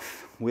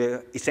above,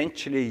 we're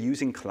essentially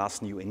using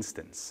class new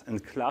instance,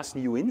 and class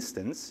new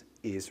instance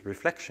is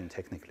reflection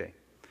technically.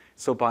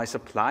 So by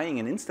supplying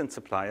an instance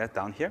supplier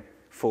down here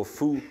for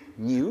foo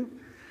new,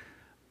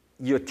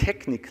 you're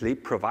technically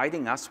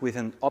providing us with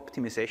an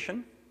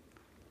optimization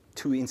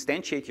to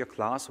instantiate your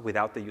class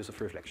without the use of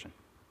reflection.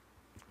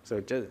 So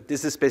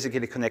this is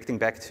basically connecting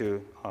back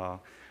to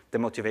the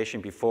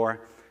motivation before,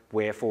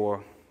 where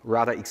for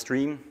rather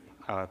extreme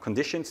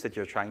conditions that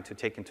you're trying to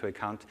take into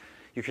account,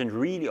 you can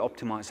really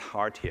optimize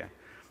hard here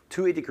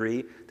to a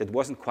degree that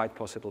wasn't quite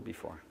possible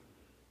before.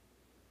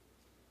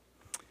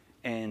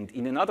 And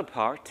in another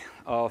part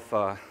of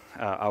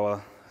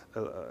our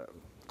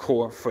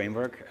core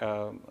framework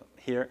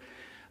here,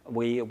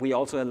 we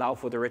also allow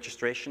for the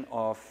registration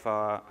of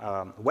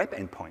web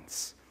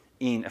endpoints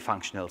in a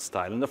functional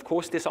style. And of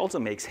course, this also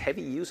makes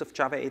heavy use of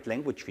Java 8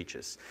 language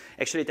features.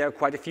 Actually, there are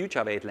quite a few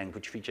Java 8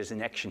 language features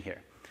in action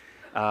here.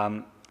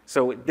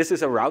 So this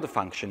is a router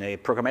function, a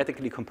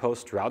programmatically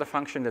composed router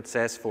function that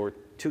says for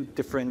 2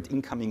 different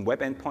incoming web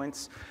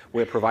endpoints,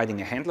 we're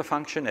providing a handler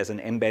function as an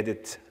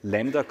embedded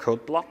Lambda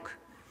code block.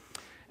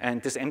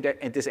 And this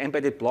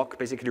embedded block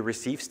basically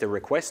receives the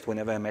request.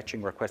 Whenever a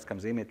matching request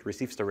comes in, it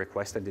receives the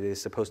request, and it is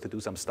supposed to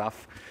do some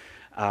stuff,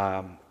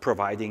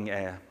 providing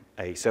a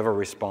server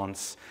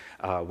response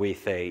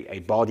with a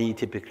body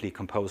typically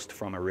composed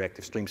from a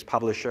reactive streams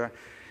publisher.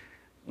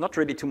 Not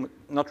really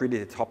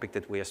the topic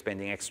that we are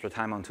spending extra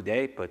time on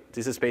today, but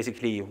this is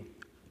basically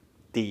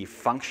the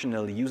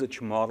functional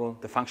usage model,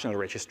 the functional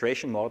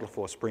registration model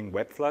for Spring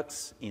Web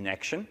Floods in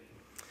action.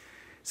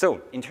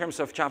 So in terms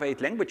of Java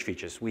 8 language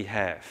features, we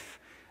have,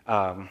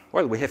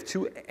 we have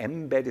 2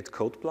 embedded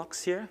code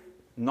blocks here,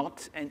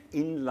 not an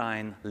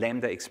inline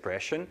Lambda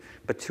expression,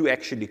 but 2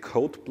 actually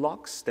code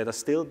blocks that are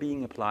still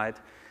being applied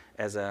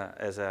as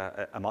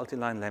a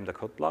multi-line Lambda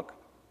code block.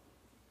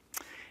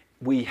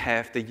 We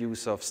have the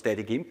use of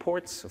static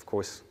imports, of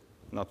course,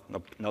 not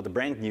a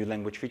brand new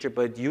language feature,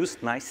 but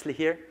used nicely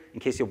here. In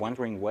case you're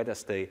wondering where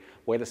does the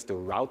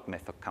route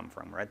method come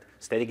from, right?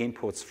 Static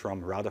imports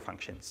from router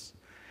functions.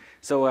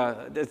 So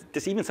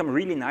there's even some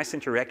really nice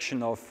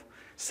interaction of,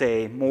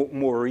 say,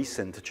 more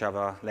recent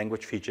Java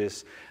language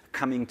features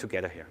coming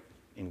together here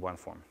in one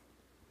form.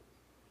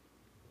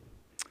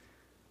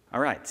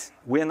 All right,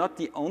 we're not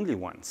the only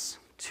ones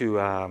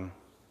to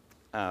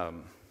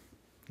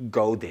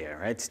go there,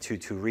 right?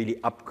 To really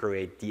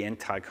upgrade the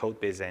entire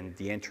code base and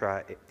the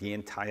entire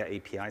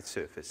API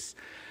surface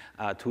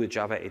to a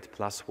Java 8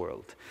 Plus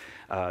world.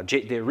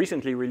 The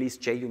recently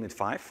released JUnit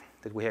 5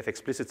 that we have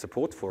explicit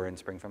support for in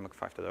Spring Framework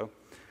 5.0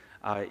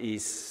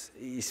 is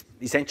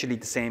essentially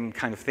the same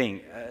kind of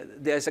thing.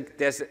 There's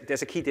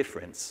a key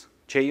difference.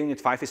 JUnit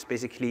 5 is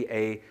basically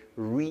a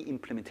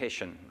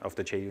re-implementation of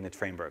the JUnit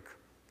framework.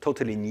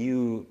 Totally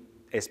new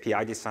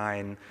SPI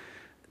design.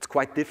 It's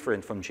quite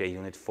different from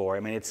JUnit 4. I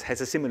mean, it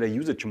has a similar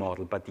usage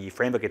model, but the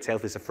framework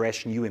itself is a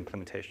fresh new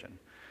implementation.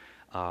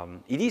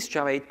 It is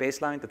Java 8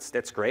 baseline.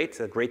 That's great,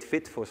 a great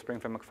fit for Spring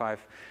Framework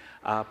 5.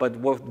 But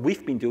what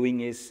we've been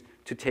doing is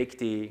to take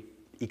the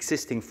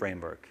existing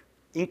framework,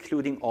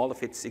 including all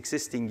of its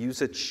existing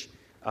usage,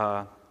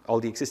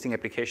 all the existing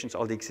applications,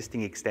 all the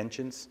existing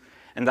extensions,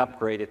 and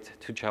upgrade it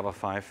to Java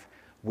 5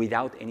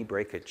 without any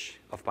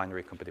breakage of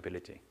binary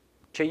compatibility.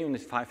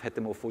 JUnit 5 had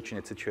the more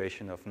fortunate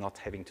situation of not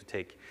having to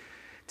take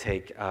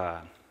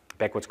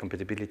backwards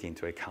compatibility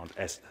into account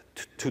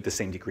to the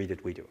same degree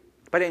that we do.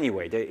 But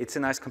anyway, it's a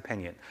nice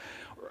companion.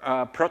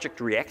 Project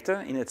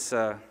Reactor in its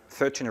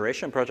 3rd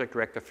generation, Project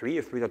Reactor 3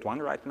 or 3.1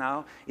 right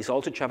now, is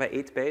also Java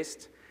 8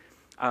 based.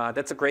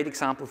 That's a great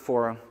example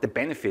for the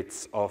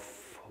benefits of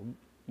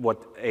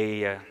what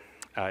a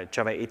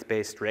Java 8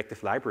 based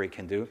reactive library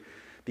can do,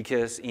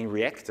 because in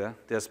Reactor,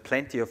 there's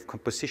plenty of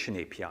composition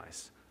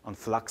APIs. On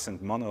Flux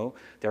and Mono,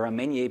 there are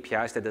many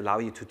APIs that allow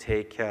you to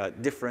take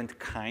different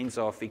kinds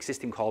of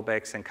existing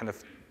callbacks and kind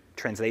of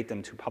translate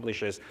them to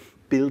publishers,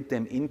 build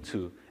them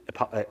into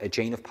a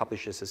chain of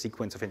publishers, a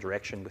sequence of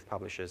interaction with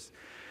publishers.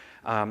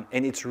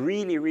 And it's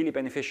really, really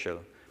beneficial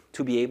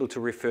to be able to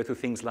refer to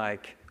things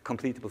like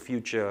completable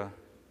future,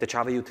 the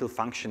Java util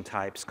function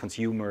types,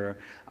 consumer,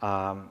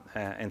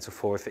 and so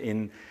forth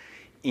in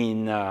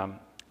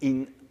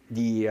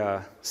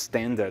the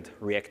standard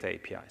Reactor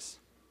APIs.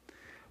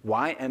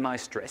 Why am I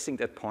stressing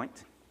that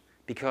point?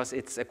 Because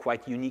it's a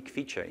quite unique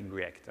feature in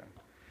Reactor.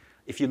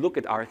 If you look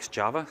at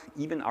RxJava,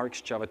 even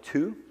RxJava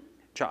 2,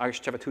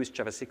 RxJava 2 is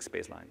Java 6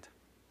 baselined.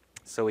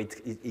 So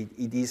it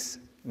is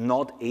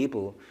not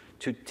able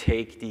to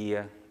take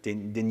the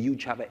new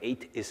Java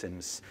 8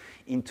 isms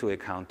into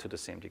account to the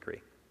same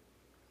degree.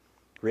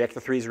 Reactor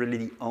 3 is really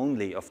the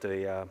only of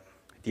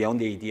the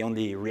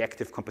only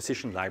reactive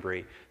composition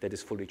library that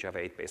is fully Java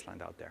 8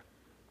 baselined out there.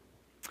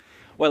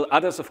 Well,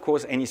 others, of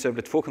course, any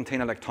Servlet 4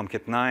 container like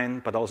Tomcat 9,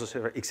 but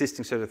also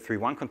existing Servlet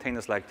 3.1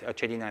 containers like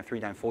JD9,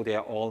 3.9.4, they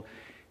are all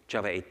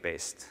Java 8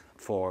 based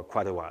for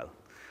quite a while.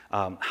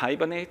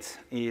 Hibernate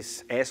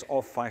is, as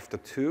of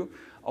 5.2,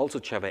 also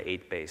Java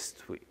 8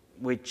 based,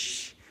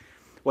 which,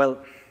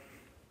 well,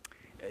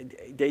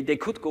 they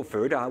could go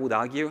further, I would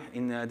argue,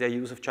 in their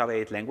use of Java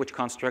 8 language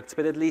constructs,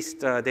 but at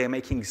least they are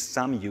making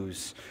some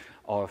use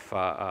of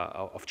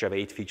Java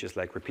 8 features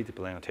like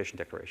repeatable annotation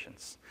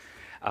declarations.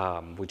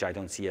 which I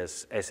don't see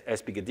as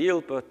big a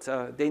deal, but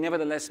they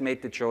nevertheless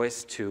made the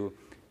choice to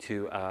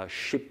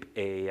ship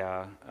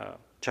a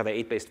Java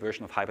 8-based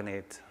version of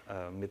Hibernate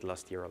mid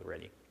last year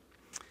already.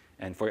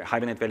 And for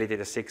Hibernate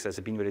Validator 6 as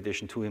a Bean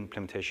Validation 2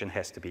 implementation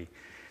has to be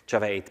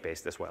Java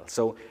 8-based as well.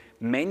 So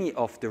many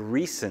of the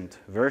recent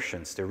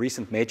versions, the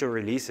recent major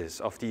releases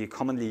of the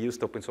commonly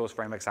used open source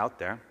frameworks out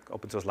there,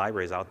 open source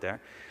libraries out there,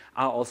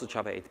 are also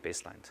Java 8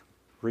 baselined,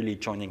 really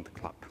joining the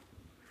club.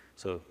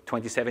 So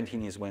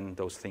 2017 is when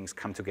those things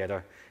come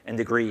together and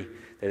agree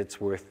that it's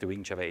worth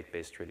doing Java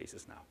 8-based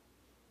releases now.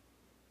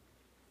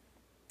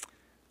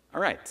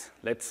 All right,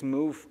 let's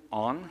move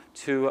on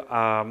to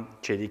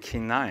JDK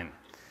 9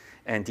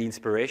 and the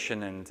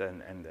inspiration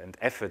and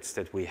efforts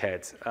that we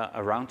had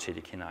around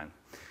JDK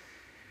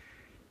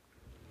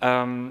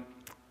 9.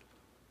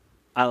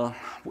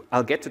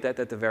 I'll get to that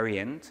at the very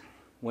end.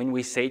 When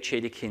we say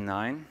JDK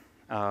 9,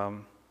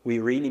 we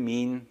really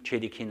mean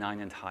JDK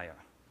 9 and higher.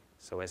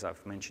 So as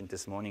I've mentioned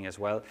this morning as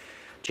well,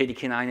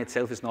 JDK 9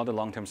 itself is not a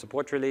long-term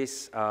support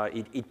release.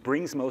 It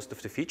brings most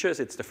of the features.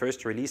 It's the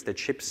first release that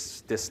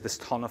ships this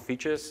ton of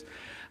features.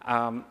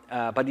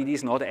 But it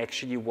is not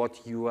actually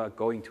what you are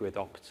going to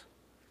adopt.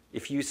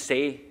 If you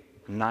say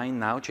 9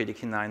 now,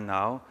 JDK 9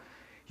 now,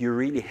 you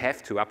really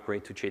have to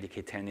upgrade to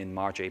JDK 10 in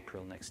March,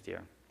 April next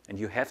year. And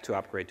you have to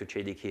upgrade to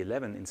JDK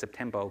 11 in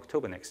September,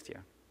 October next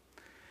year.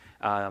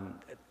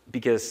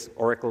 Because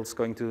Oracle's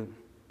going to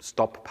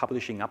stop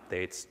publishing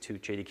updates to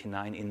JDK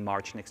 9 in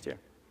March next year.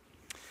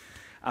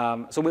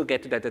 So we'll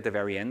get to that at the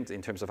very end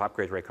in terms of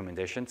upgrade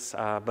recommendations.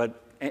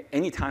 But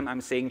anytime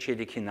I'm saying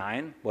JDK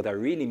 9, what I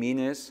really mean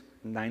is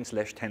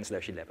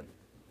 9/10/11.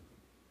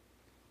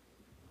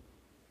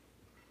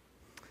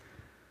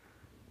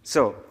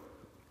 So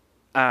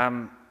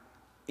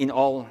in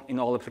all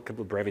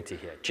applicable brevity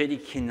here,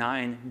 JDK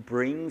 9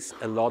 brings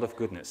a lot of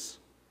goodness.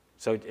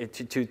 So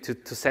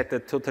to set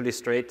that totally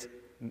straight,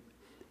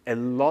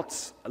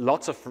 lots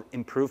of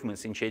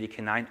improvements in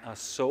JDK 9 are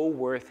so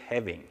worth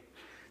having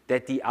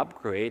that the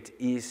upgrade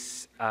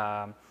is,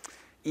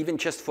 even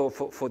just for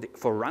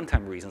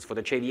runtime reasons, for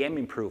the JVM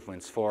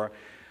improvements, for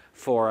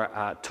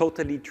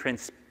totally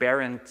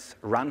transparent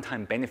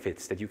runtime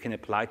benefits that you can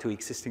apply to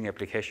existing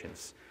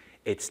applications,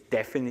 it's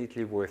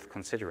definitely worth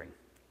considering.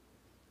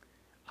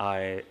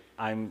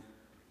 I'm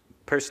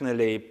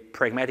personally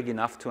pragmatic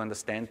enough to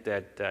understand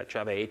that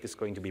Java 8 is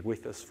going to be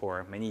with us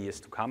for many years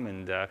to come,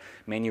 and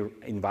many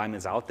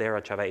environments out there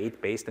are Java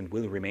 8-based and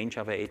will remain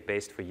Java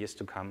 8-based for years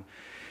to come.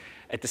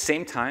 At the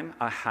same time,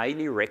 I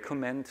highly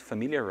recommend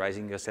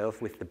familiarizing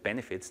yourself with the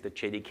benefits that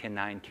JDK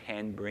 9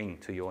 can bring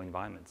to your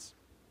environments.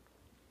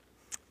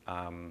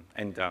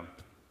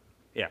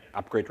 Yeah,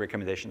 upgrade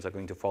recommendations are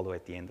going to follow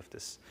at the end of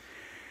this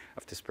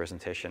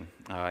presentation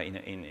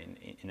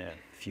in a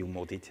few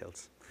more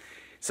details.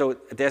 So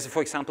there's,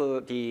 for example,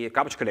 the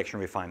garbage collection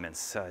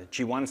refinements.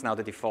 G1 is now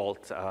the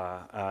default.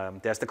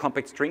 There's the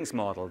compact strings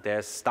model.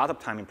 There's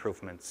startup time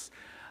improvements.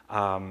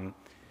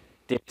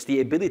 There's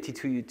the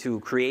ability to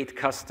create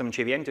custom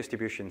JVM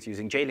distributions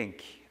using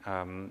JLink.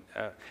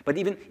 But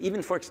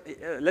even for,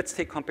 let's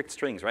take compact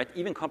strings, right?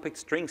 Even compact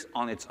strings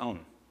on its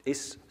own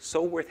is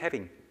so worth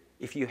having.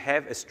 If you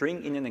have a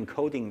string in an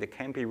encoding that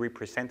can be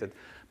represented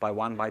by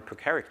 1 byte per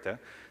character,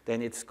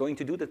 then it's going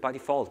to do that by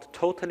default,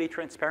 totally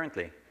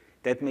transparently.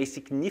 That may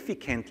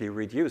significantly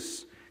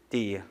reduce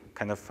the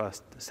kind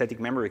of static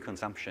memory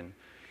consumption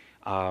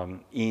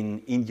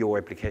in your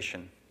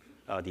application.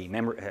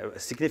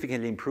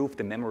 Significantly improve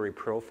the memory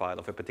profile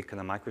of a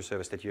particular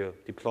microservice that you're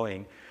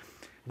deploying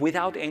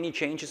without any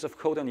changes of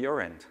code on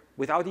your end,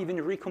 without even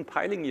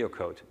recompiling your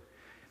code.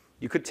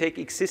 You could take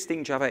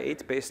existing Java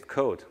 8-based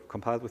code,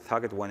 compiled with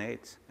target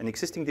 1.8, an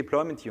existing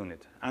deployment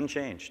unit,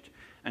 unchanged,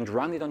 and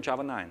run it on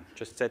Java 9.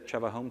 Just set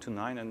Java home to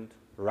 9 and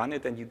run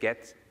it, and you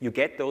get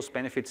those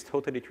benefits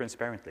totally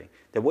transparently.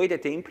 The way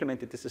that they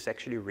implemented this is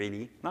actually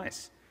really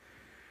nice.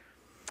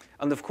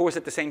 And of course,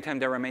 at the same time,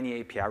 there are many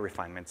API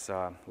refinements.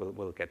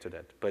 We'll get to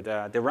that. But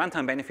the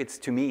runtime benefits,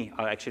 to me,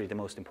 are actually the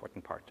most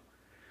important part.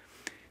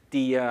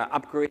 The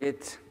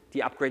upgraded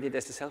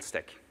SSL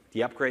stack.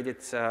 The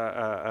upgraded,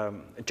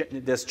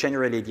 there's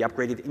generally the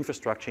upgraded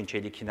infrastructure in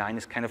JDK 9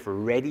 is kind of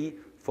ready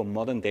for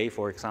modern day,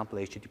 for example,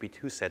 HTTP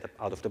 2 setup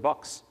out of the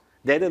box.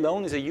 That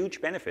alone is a huge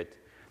benefit.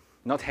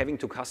 Not having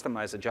to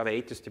customize a Java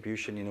 8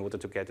 distribution in order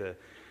to get the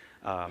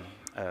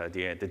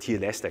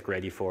TLS stack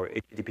ready for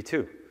HTTP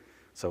 2.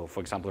 So,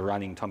 for example,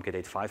 running Tomcat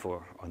 8.5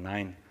 or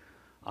 9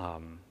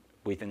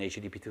 with an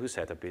HTTP 2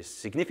 setup is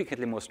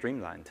significantly more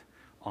streamlined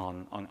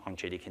on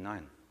JDK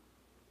 9.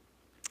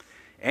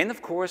 And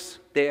of course,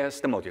 there's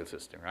the module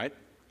system, right?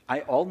 I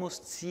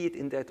almost see it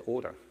in that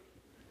order.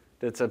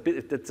 That's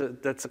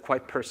a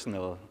quite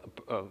personal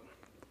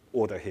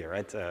order here,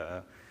 right?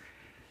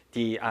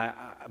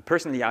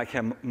 Personally, I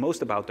care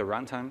most about the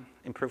runtime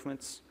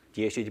improvements,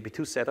 the HTTP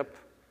 2 setup,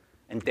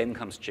 and then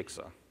comes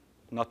Jigsaw,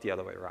 not the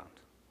other way around.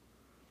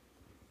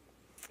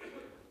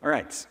 All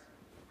right.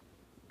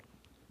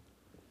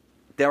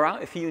 There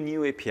are a few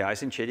new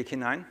APIs in JDK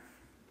 9.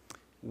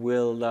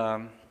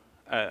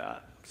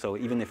 So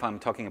even if I'm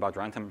talking about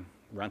runtime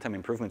runtime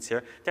improvements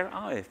here, there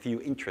are a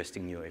few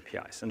interesting new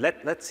APIs. And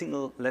let's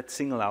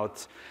single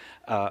out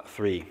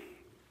 3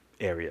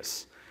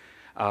 areas.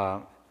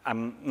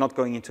 I'm not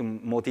going into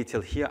more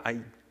detail here. I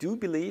do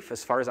believe,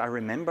 as far as I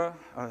remember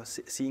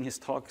seeing his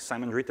talk,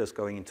 Simon Ritter's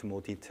going into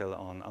more detail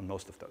on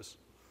most of those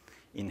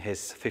in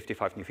his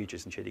 55 new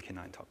features in JDK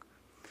 9 talk.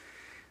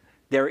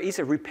 There is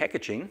a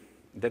repackaging.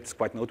 That's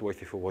quite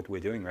noteworthy for what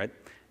we're doing, right?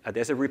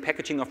 There's a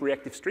repackaging of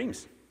reactive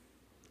streams.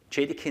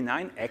 JDK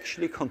 9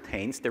 actually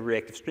contains the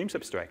reactive streams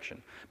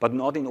abstraction, but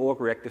not in all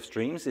reactive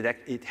streams.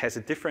 It has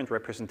a different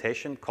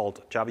representation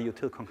called Java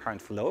util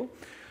concurrent flow,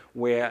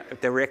 where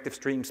the reactive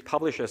streams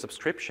publisher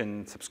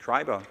subscription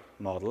subscriber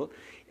model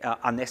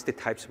are nested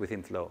types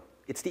within flow.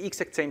 It's the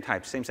exact same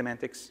type, same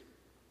semantics.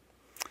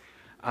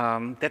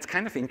 That's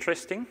kind of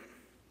interesting,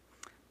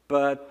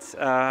 but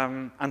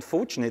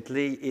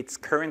unfortunately, it's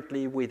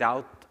currently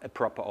without a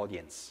proper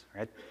audience,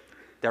 right?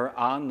 There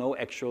are no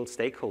actual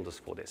stakeholders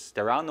for this.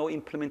 There are no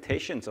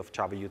implementations of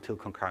Java util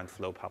concurrent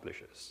flow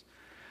publishers.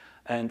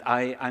 And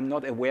I'm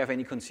not aware of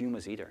any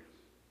consumers either.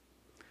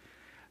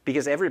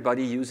 Because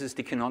everybody uses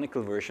the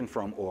canonical version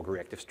from org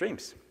reactive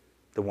streams,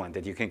 the one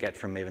that you can get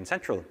from Maven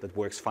Central that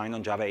works fine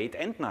on Java 8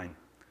 and 9.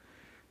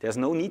 There's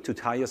no need to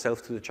tie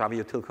yourself to the Java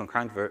util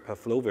concurrent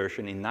flow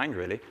version in 9,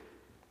 really.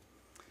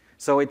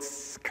 So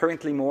it's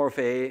currently more of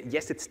a,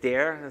 yes, it's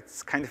there.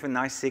 It's kind of a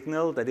nice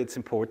signal that it's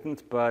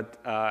important,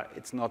 but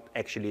it's not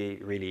actually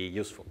really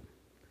useful.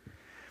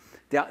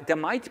 There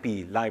might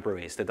be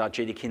libraries that are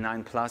JDK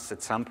 9 plus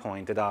at some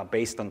point that are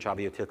based on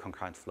Java util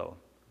concurrent flow.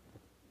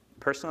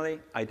 Personally,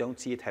 I don't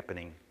see it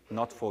happening,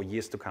 not for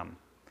years to come.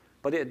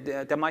 But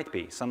there might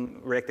be some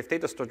reactive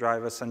data store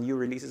drivers, some new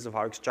releases of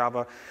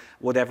RxJava,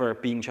 whatever,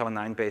 being Java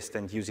 9 based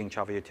and using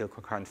Java util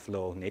concurrent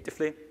flow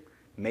natively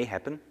may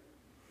happen.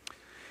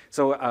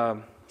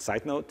 So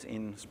side note,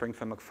 in Spring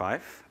Framework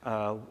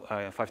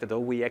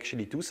 5.0, we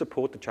actually do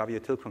support the Java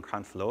util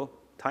concurrent flow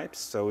types.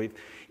 So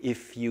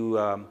if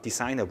you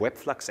design a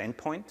webflux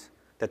endpoint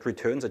that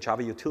returns a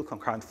Java util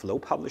concurrent flow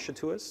publisher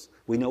to us,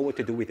 we know what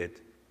to do with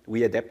it.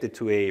 We adapt it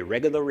to a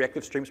regular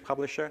reactive streams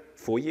publisher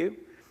for you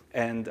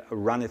and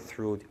run it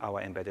through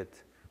our embedded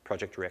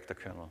project reactor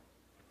kernel.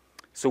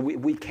 So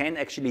we can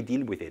actually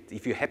deal with it.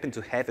 If you happen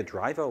to have a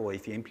driver or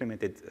if you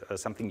implemented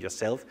something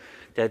yourself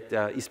that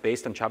is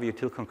based on Java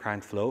util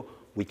concurrent flow,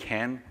 we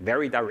can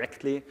very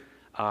directly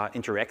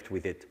interact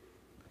with it.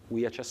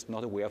 We are just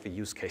not aware of a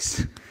use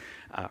case,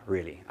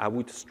 really. I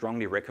would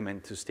strongly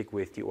recommend to stick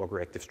with the org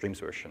reactive streams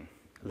version,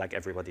 like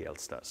everybody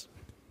else does,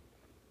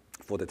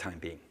 for the time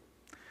being.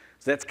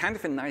 So that's kind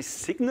of a nice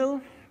signal,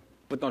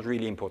 but not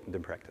really important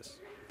in practice.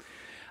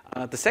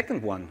 The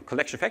second one,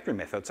 collection factory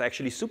methods, are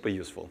actually super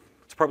useful.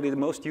 It's probably the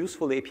most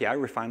useful API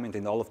refinement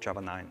in all of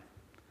Java 9.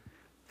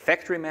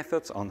 Factory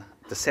methods on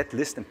the set,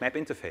 list, and map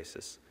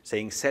interfaces,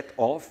 saying set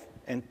off,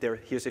 and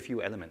here's a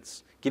few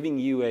elements, giving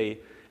you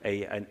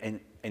an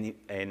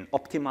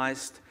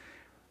optimized,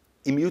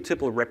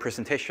 immutable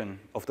representation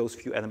of those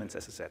few elements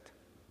as a set.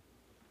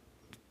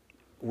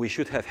 We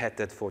should have had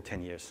that for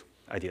 10 years,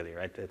 ideally,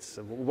 right? It's,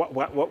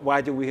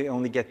 why do we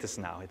only get this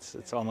now?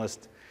 It's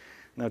almost...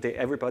 No,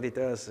 everybody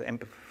does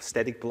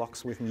static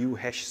blocks with new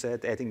hash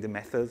set, adding the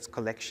methods,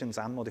 collections,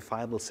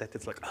 unmodifiable set.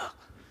 It's like, oh.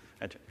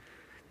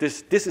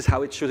 This is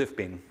how it should have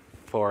been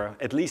for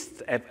at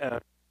least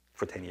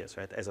for 10 years,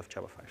 right, as of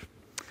Java 5.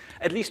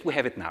 At least we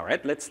have it now,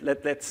 right?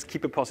 Let's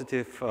keep a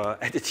positive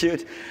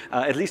attitude.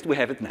 At least we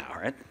have it now,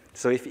 right?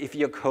 So if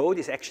your code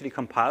is actually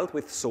compiled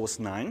with source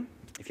 9,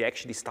 if you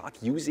actually start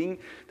using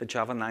the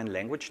Java 9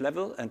 language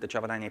level and the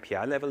Java 9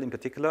 API level in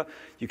particular,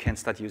 you can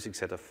start using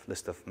set of,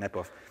 list of, map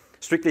of.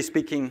 Strictly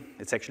speaking,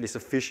 it's actually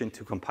sufficient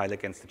to compile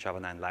against the Java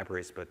 9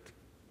 libraries, but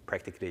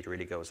practically it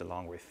really goes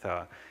along with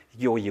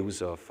your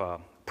use of,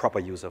 proper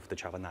use of the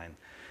Java 9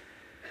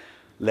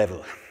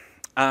 level.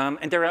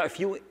 And there are a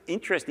few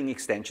interesting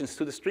extensions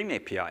to the Stream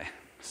API.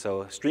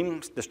 So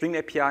the Stream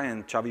API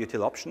and Java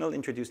util optional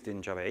introduced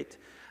in Java 8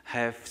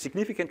 have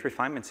significant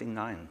refinements in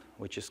 9,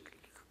 which is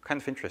kind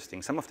of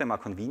interesting. Some of them are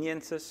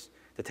conveniences.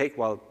 The take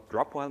while,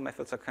 drop while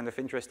methods are kind of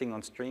interesting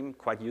on Stream,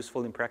 quite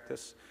useful in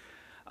practice.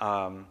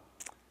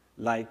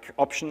 Like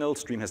optional,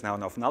 Stream has now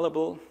an off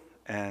nullable,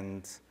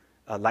 and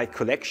like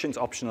collections,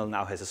 optional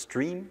now has a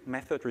stream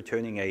method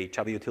returning a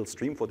Java util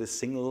stream for this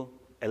single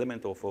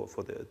element or for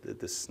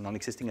this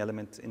non-existing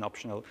element in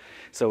optional.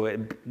 So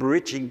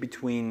bridging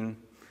between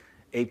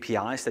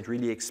APIs that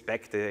really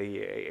expect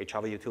a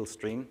Java util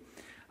stream.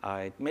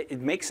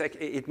 It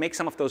makes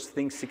some of those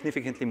things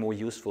significantly more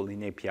useful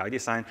in API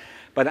design,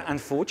 but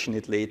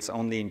unfortunately, it's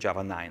only in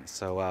Java 9.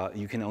 So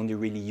you can only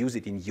really use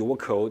it in your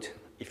code.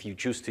 If you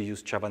choose to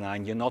use Java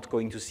 9, you're not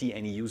going to see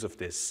any use of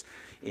this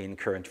in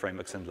current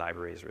frameworks and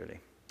libraries, really,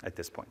 at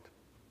this point.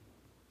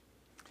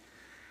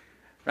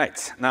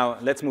 Right, now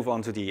let's move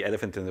on to the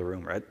elephant in the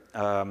room, right,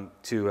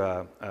 to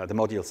the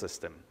module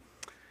system.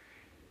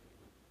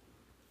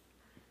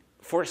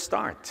 For a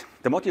start,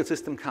 the module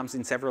system comes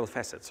in several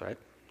facets, right?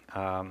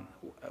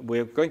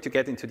 We're going to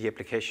get into the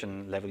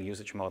application level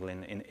usage model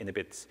in a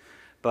bit.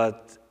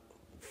 But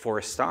for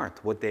a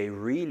start, what they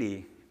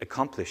really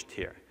accomplished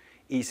here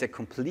is a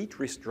complete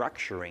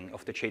restructuring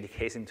of the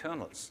JDK's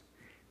internals.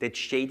 The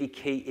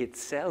JDK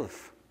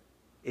itself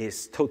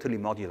is totally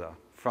modular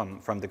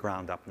from the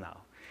ground up now.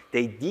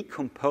 They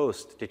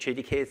decomposed the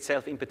JDK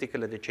itself, in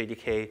particular the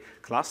JDK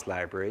class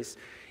libraries,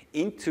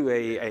 into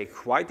a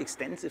quite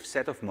extensive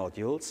set of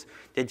modules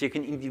that you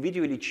can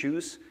individually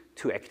choose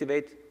to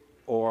activate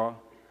or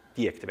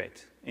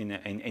deactivate in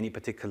any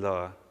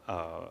particular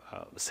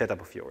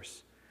setup of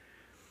yours.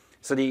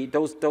 So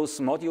those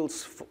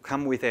modules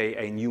come with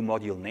a new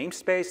module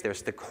namespace.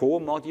 There's the core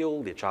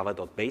module, the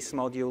java.base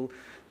module.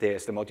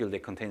 There's the module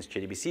that contains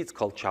JDBC. It's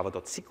called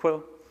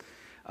java.sql.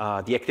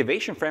 The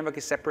activation framework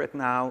is separate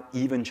now.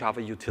 Even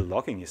Java util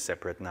logging is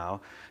separate now.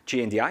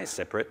 JNDI is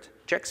separate.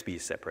 JXB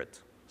is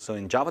separate. So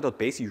in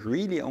java.base, you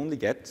really only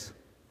get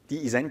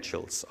the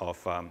essentials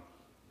of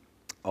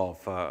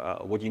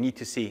what you need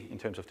to see in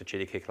terms of the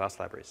JDK class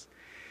libraries.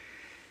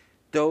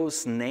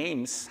 Those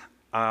names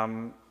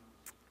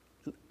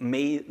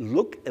may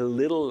look a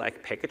little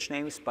like package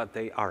names, but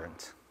they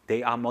aren't.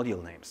 They are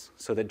module names.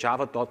 So the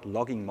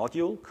java.logging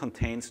module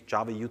contains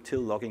Java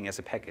util logging as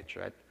a package,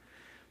 right?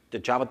 The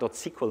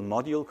java.sql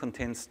module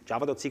contains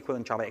java.sql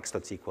and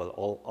javax.sql,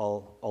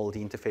 all the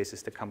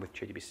interfaces that come with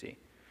JDBC.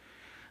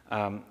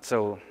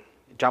 So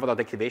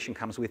java.activation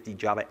comes with the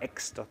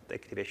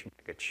javax.activation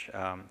package.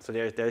 So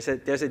there's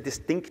a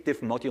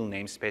distinctive module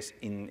namespace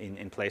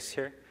in place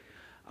here,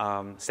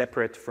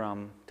 separate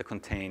from the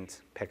contained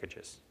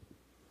packages.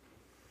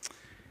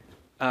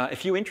 A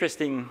few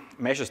interesting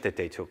measures that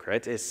they took,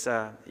 right, is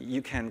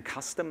you can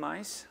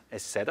customize a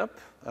setup,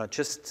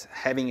 just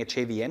having a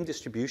JVM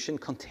distribution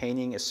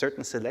containing a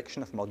certain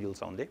selection of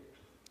modules only,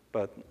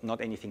 but not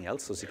anything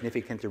else, so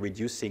significantly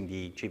reducing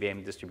the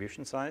JVM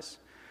distribution size.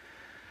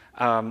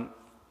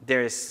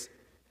 There's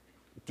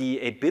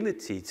the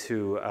ability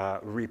to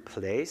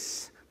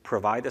replace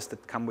providers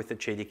that come with the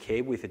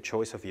JDK with a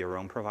choice of your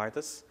own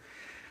providers.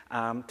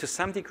 To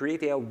some degree,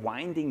 they are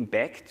winding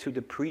back to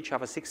the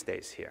pre-Java 6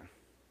 days here.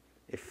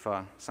 If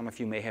some of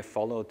you may have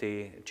followed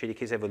the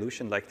JDK's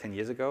evolution like 10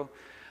 years ago,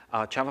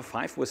 Java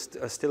 5 was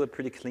still a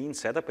pretty clean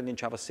setup, and in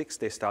Java 6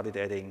 they started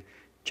adding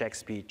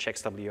JXB,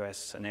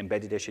 JXWS, an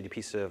embedded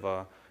HTTP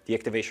server, the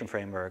activation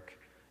framework.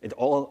 It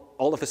all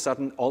of a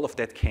sudden, all of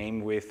that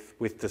came with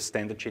the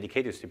standard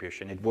JDK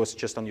distribution. It was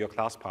just on your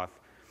class path,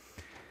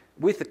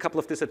 with a couple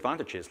of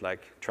disadvantages,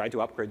 like try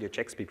to upgrade your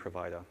JXB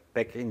provider.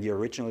 Back in the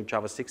original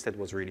Java 6, that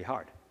was really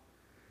hard.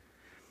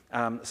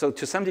 So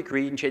to some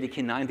degree, in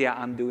JDK 9, they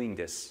are undoing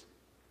this.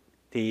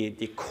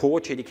 The core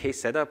JDK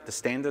setup, the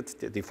standard,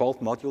 the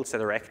default modules that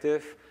are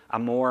active are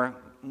more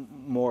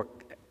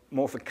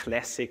of a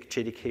classic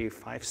JDK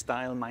 5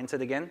 style mindset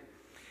again.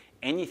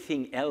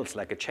 Anything else,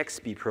 like a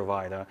JXB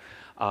provider,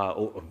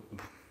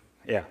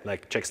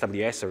 like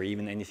JXWS or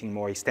even anything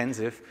more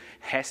extensive,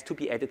 has to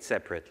be added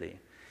separately,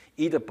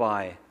 either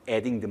by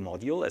adding the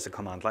module as a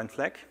command line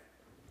flag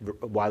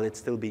while it's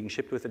still being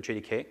shipped with the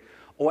JDK,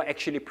 or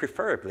actually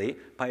preferably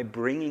by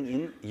bringing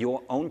in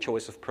your own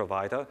choice of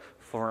provider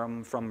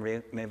from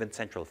Maven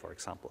Central, for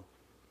example.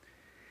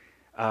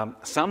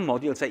 Some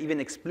modules are even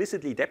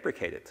explicitly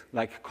deprecated,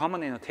 like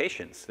common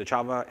annotations. The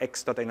Java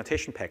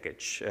X.annotation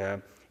package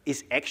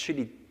is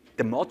actually,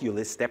 the module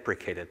is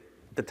deprecated.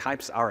 The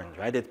types aren't,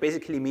 right? It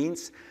basically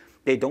means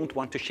they don't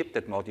want to ship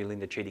that module in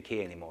the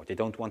JDK anymore. They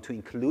don't want to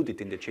include it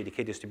in the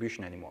JDK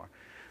distribution anymore.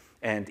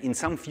 And in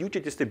some future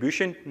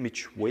distribution,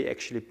 which we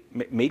actually,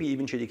 maybe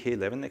even JDK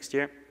 11 next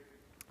year,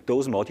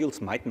 those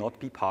modules might not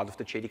be part of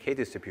the JDK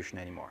distribution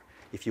anymore.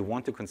 If you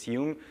want to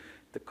consume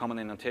the common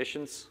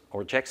annotations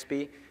or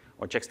JXB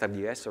or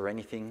JXWS or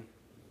anything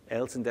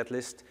else in that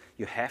list,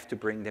 you have to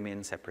bring them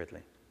in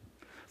separately.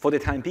 For the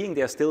time being,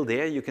 they are still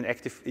there. You can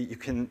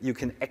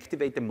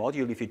activate the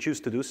module if you choose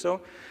to do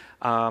so,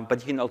 but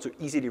you can also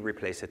easily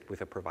replace it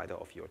with a provider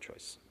of your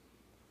choice.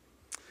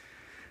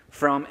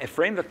 From a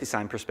framework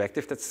design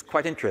perspective, that's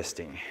quite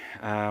interesting.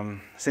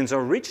 Since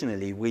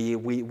originally,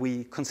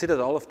 we considered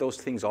all of those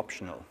things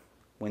optional.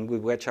 When we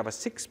were Java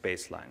 6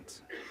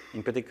 baselines,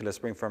 in particular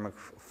Spring Framework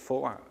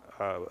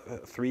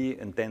 3,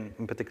 and then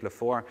in particular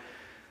 4,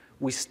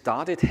 we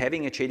started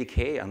having a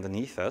JDK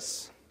underneath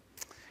us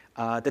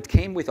that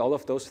came with all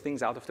of those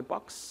things out of the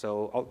box.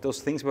 So all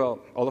those things were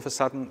all of a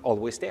sudden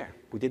always there.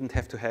 We didn't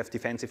have to have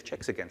defensive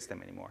checks against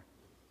them anymore.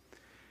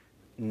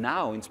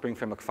 Now in Spring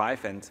Framework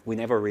 5, and we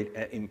never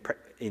in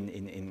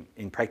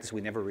practice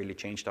we never really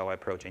changed our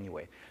approach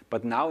anyway.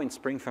 But now in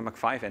Spring Framework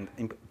 5 and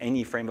in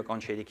any framework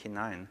on JDK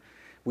 9,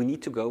 we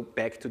need to go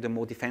back to the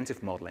more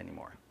defensive model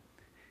anymore.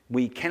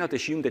 We cannot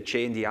assume that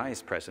JNDI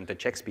is present, that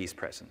JXB is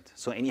present.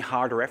 So any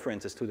hard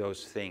references to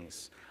those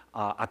things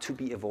are to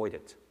be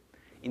avoided.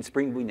 In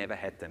Spring, we never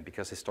had them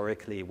because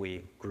historically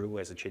we grew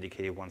as a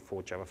JDK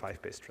 1.4 Java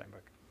 5 based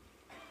framework.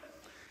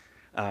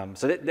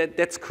 So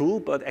that's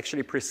cool, but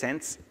actually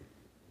presents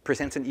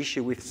an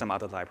issue with some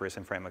other libraries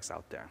and frameworks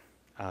out there.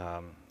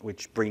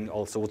 which bring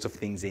all sorts of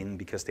things in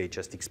because they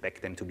just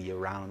expect them to be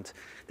around.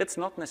 That's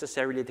not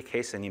necessarily the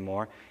case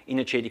anymore in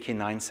a JDK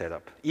 9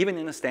 setup. Even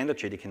in a standard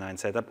JDK 9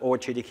 setup or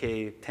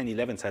JDK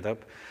 10.11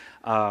 setup,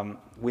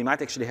 we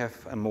might actually have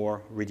a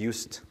more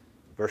reduced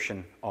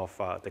version of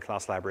the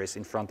class libraries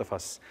in front of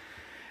us.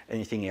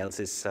 Anything else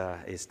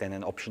is then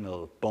an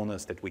optional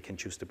bonus that we can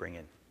choose to bring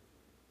in.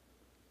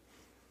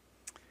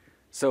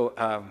 So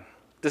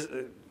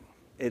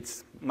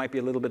it might be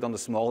a little bit on the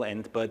small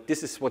end, but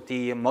this is what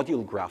the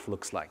module graph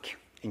looks like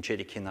in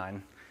JDK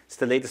 9. It's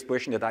the latest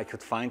version that I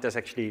could find. There's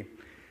actually,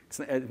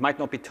 it might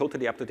not be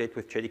totally up to date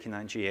with JDK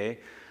 9 GA,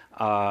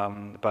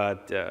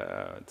 but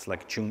it's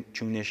like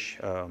June-ish,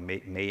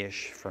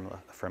 May-ish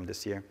from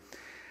this year.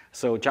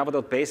 So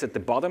java.base at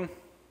the bottom,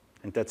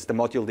 and that's the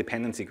module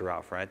dependency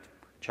graph, right?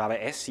 Java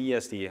SE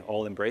as the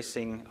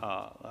all-embracing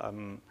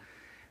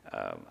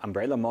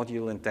umbrella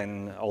module, and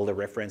then all the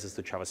references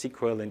to Java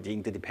SQL and the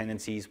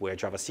interdependencies where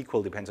Java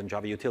SQL depends on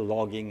Java util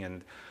logging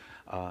and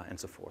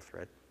so forth,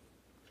 right?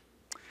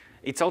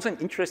 It's also an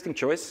interesting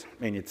choice.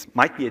 I mean, it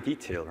might be a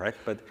detail, right?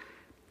 But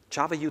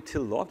Java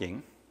util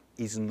logging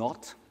is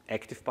not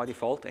active by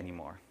default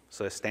anymore.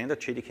 So a standard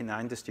JDK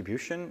 9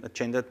 distribution,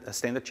 a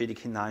standard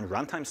JDK 9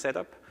 runtime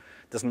setup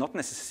does not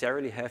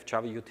necessarily have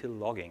Java util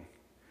logging,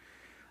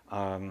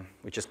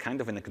 which is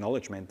kind of an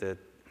acknowledgement that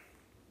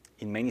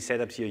in many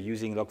setups you're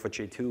using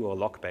log4j2 or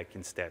logback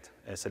instead,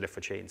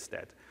 SLF4j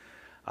instead.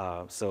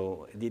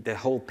 So the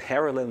whole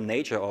parallel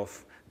nature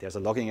of there's a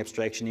logging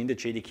abstraction in the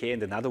JDK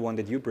and another one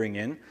that you bring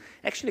in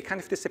actually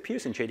kind of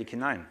disappears in JDK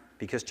 9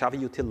 because Java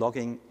util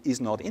logging is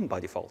not in by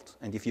default.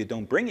 And if you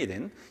don't bring it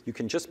in, you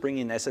can just bring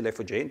in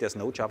SLF4j and there's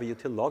no Java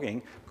util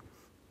logging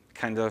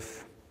kind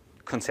of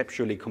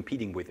conceptually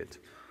competing with it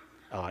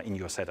in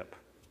your setup.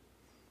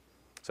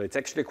 So it's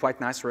actually a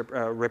quite nice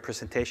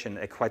representation,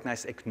 a quite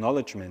nice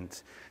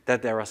acknowledgement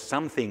that there are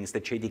some things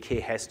that JDK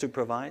has to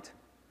provide.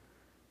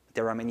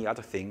 There are many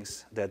other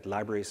things that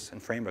libraries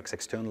and frameworks,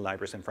 external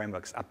libraries and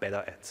frameworks, are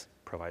better at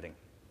providing.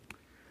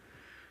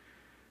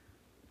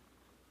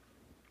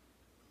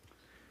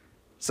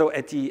 So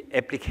at the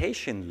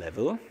application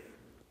level,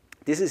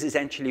 this is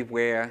essentially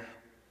where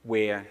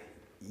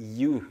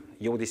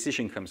your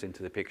decision comes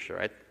into the picture,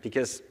 right?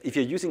 Because if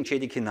you're using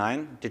JDK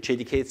 9, the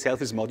JDK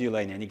itself is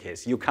modular in any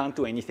case. You can't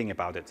do anything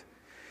about it.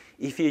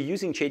 If you're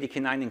using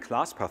JDK 9 in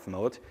classpath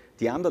mode,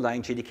 the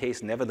underlying JDK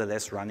is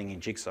nevertheless running in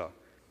Jigsaw.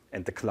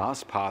 And the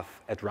class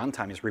path at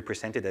runtime is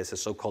represented as a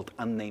so-called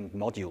unnamed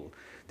module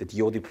that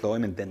your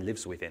deployment then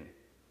lives within.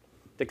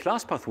 The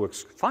class path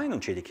works fine on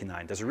JDK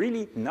 9. There's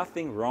really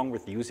nothing wrong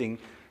with using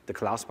the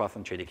class path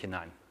on JDK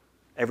 9.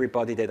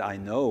 Everybody that I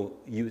know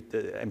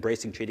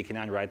embracing JDK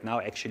 9 right now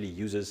actually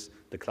uses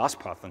the class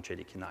path on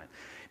JDK 9.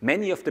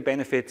 Many of the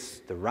benefits,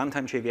 the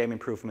runtime JVM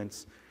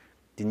improvements,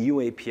 the new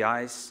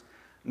APIs,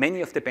 many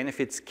of the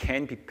benefits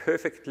can be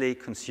perfectly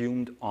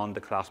consumed on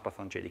the class path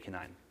on JDK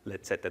 9.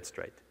 Let's set that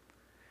straight.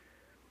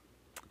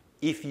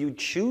 If you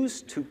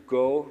choose to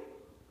go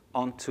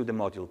onto the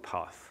module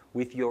path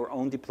with your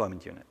own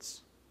deployment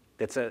units,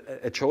 that's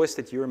a choice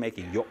that you're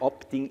making. You're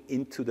opting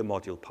into the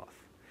module path.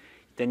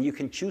 Then you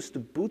can choose to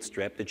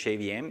bootstrap the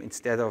JVM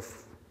instead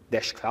of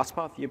dash class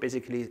path. You're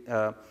basically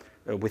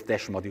with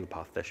dash module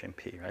path dash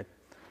MP, right?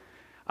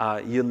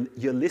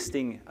 You're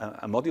listing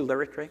a module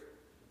directory,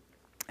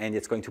 and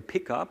it's going to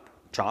pick up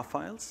jar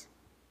files,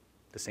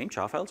 the same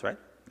jar files, right?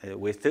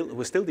 We're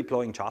still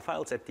deploying jar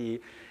files at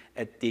the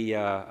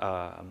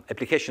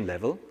application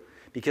level,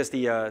 because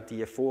the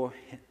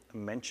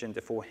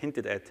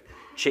hinted at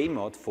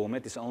JMod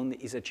format is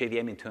a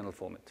JVM internal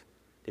format.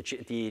 The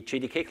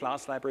JDK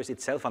class libraries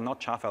itself are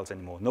not jar files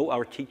anymore, no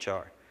RT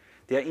jar.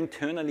 They are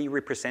internally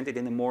represented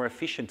in a more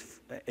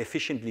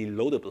efficiently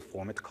loadable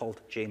format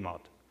called JMod.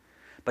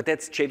 But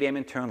that's JVM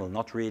internal,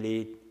 not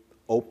really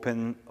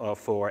open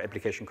for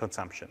application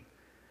consumption.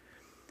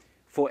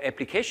 For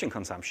application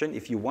consumption,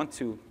 if you want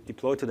to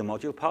deploy to the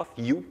module path,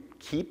 you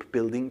keep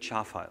building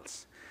jar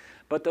files.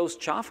 But those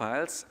jar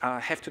files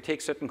have to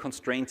take certain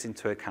constraints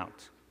into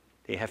account.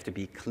 They have to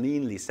be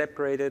cleanly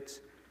separated,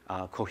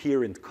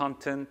 coherent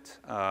content,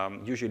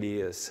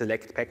 usually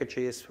select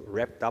packages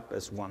wrapped up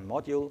as one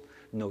module,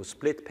 no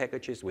split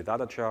packages with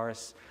other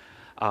jars,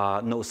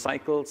 no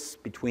cycles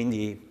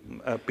between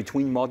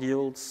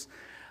modules.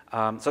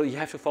 So you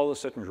have to follow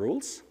certain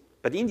rules.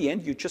 But in the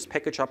end, you just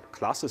package up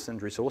classes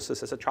and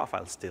resources as a jar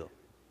file still.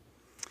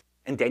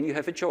 And then you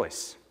have a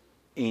choice.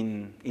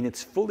 In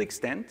its full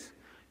extent,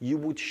 you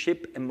would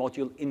ship a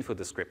module info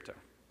descriptor.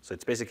 So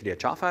it's basically a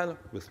jar file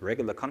with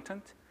regular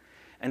content.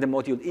 And the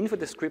module info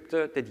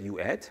descriptor that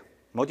you add,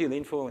 module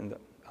info, and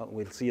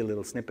we'll see a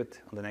little snippet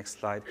on the next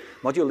slide.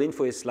 Module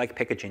info is like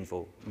package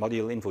info.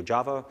 Module info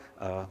Java,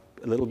 a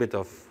little bit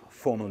of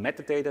formal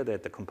metadata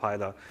that the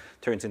compiler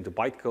turns into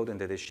bytecode and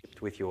that is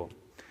shipped with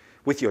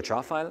your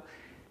jar file.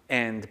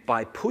 And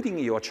by putting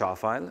your jar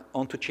file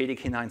onto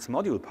JDK 9's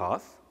module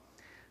path,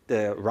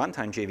 the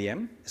runtime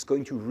JVM is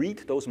going to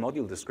read those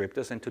module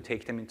descriptors and to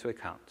take them into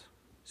account.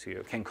 So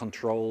you can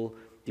control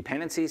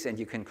dependencies, and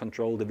you can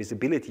control the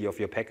visibility of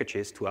your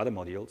packages to other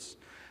modules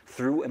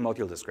through a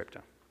module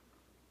descriptor.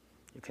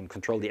 You can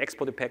control the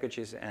exported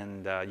packages,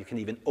 and you can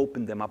even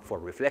open them up for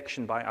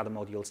reflection by other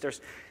modules.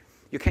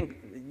 You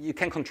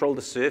can control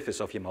the surface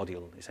of your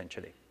module,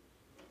 essentially.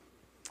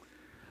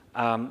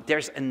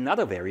 There's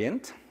another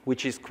variant,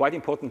 which is quite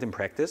important in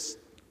practice,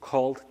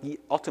 called the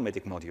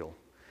automatic module.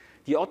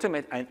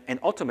 An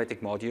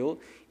automatic module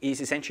is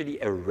essentially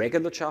a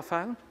regular jar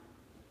file,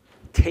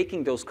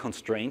 taking those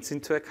constraints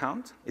into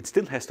account. It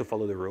still has to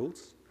follow the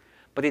rules,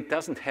 but it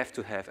doesn't have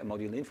to have a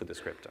module info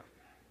descriptor.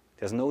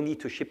 There's no need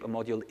to ship a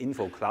module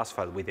info class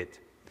file with it.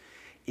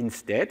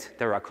 Instead,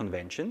 there are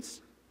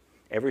conventions.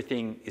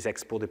 Everything is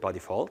exported by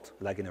default,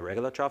 like in a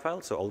regular jar file,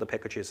 so all the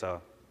packages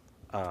are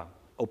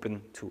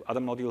open to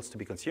other modules to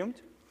be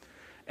consumed.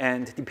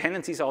 And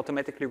dependencies are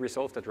automatically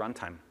resolved at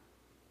runtime.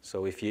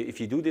 So if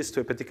you do this to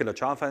a particular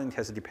jar file and it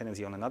has a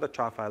dependency on another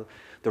jar file,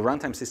 the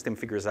runtime system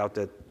figures out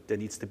that there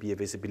needs to be a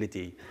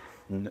visibility.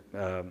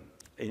 The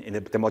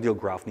module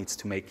graph needs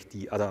to make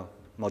the other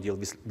module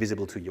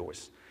visible to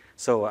yours.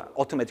 So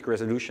automatic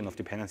resolution of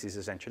dependencies,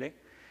 essentially.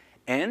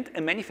 And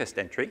a manifest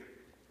entry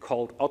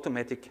called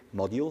automatic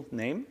module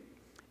name,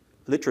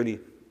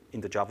 literally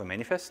in the Java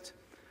manifest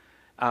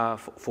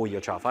for your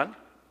jar file.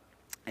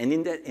 And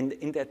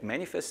in that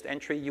manifest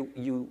entry,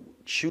 you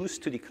choose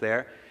to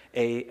declare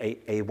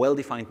a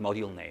well-defined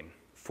module name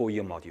for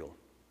your module.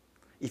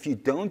 If you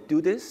don't do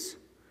this,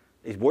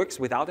 it works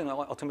without an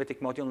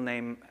automatic module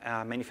name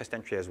manifest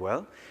entry as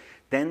well,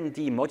 then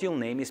the module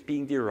name is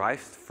being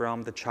derived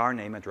from the jar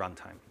name at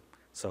runtime.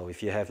 So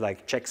if you have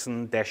like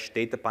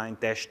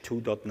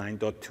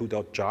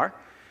checksum-databind-2.9.2.jar,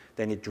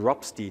 then it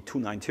drops the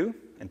 292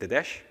 and the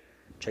dash,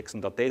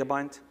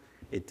 checksum.databind.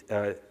 It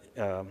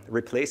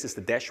replaces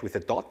the dash with a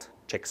dot,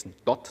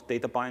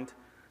 checksum.databind.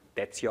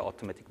 That's your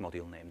automatic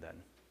module name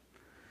then.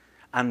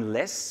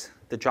 Unless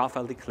the jar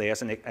file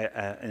declares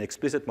an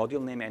explicit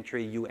module name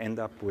entry, you end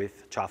up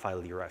with jar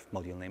file derived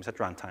module names at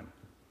runtime.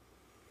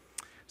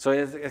 So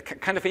it's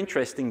kind of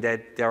interesting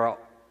that there are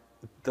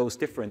those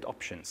different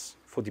options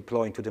for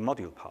deploying to the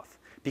module path,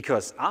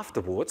 because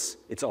afterwards,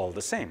 it's all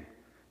the same.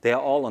 They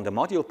are all on the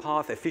module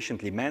path,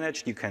 efficiently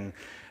managed. You can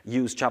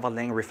use Java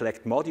lang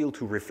reflect module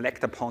to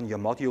reflect upon your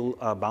module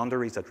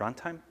boundaries at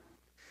runtime.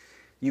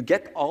 You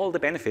get all the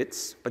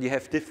benefits, but you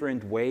have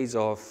different ways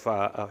of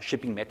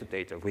shipping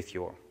metadata with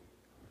your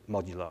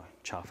modular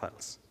jar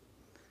files.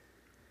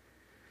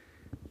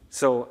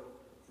 So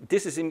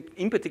this is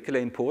in particular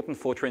important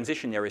for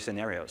transitionary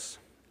scenarios.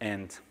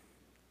 And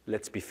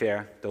let's be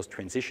fair, those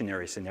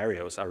transitionary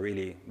scenarios are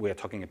really, we're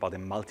talking about a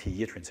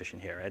multi-year transition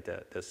here. Right?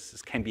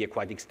 This can be a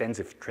quite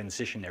extensive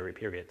transitionary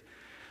period.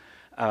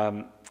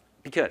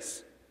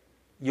 Because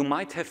you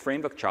might have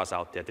framework jars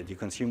out there that you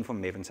consume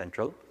from Maven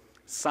Central.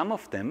 Some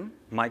of them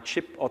might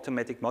ship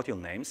automatic module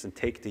names and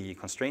take the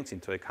constraints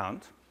into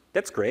account.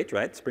 That's great,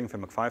 right? Spring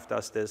Framework 5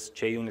 does this,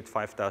 JUnit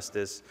 5 does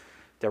this.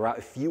 There are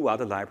a few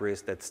other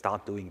libraries that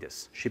start doing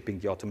this, shipping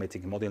the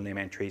automatic module name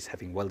entries,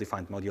 having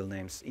well-defined module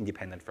names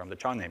independent from the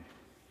jar name.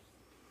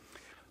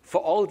 For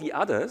all the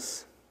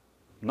others,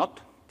 not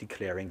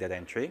declaring that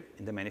entry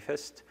in the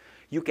manifest,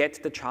 you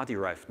get the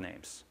jar-derived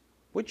names,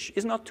 which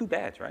is not too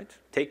bad, right?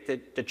 Take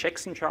the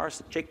checksum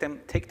jars, take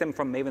them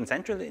from Maven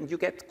Central, and you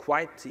get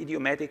quite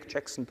idiomatic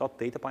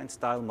checksum.databind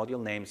style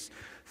module names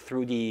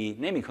through the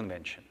naming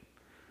convention.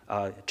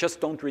 Just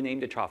don't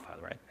rename the jar file,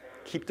 right?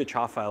 Keep the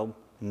jar file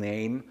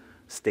name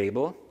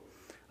stable.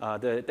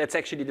 That's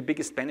actually the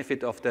biggest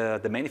benefit of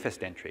the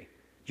manifest entry.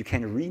 You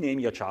can rename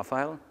your jar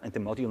file, and the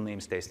module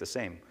name stays the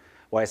same.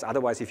 Whereas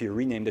otherwise, if you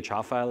rename the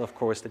jar file, of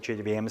course, the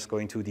JVM is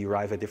going to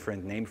derive a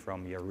different name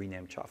from your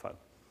renamed jar file.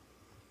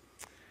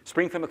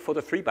 Spring Framework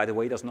 4.3, by the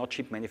way, does not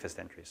ship manifest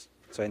entries.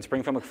 So in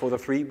Spring Framework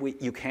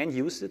 4.3, you can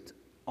use it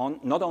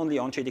not only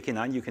on JDK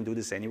 9, you can do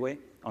this anyway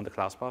on the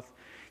class path.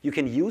 You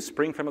can use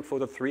Spring Framework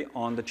 4.3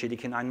 on the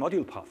JDK 9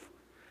 module path,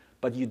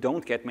 but you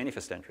don't get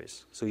manifest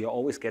entries. So you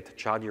always get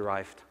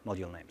jar-derived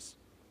module names.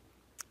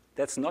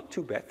 That's not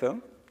too bad,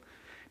 though,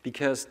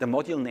 because the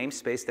module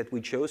namespace that we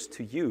chose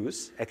to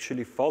use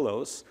actually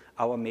follows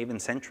our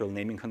Maven Central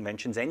naming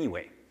conventions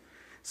anyway.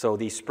 So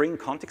the Spring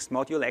context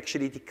module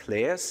actually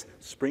declares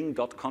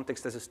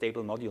spring.context as a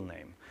stable module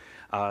name.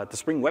 The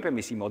Spring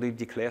WebMVC module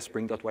declares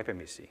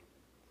spring.webMVC.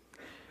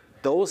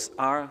 Those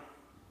are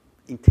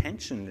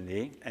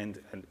intentionally,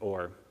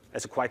 or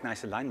as a quite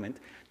nice alignment,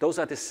 those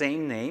are the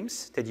same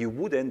names that you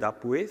would end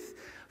up with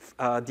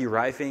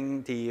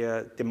deriving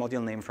the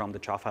module name from the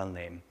jar file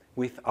name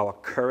with our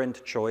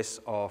current choice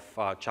of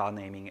jar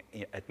naming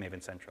at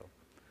Maven Central.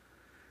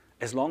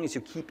 As long as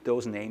you keep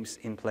those names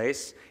in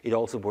place, it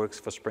also works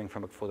for Spring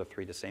Framework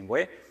 4.3 the same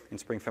way. In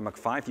Spring Framework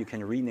 5, you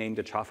can rename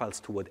the jar files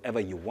to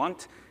whatever you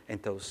want,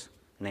 and those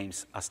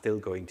names are still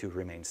going to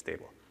remain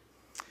stable.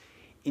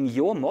 In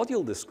your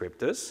module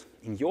descriptors,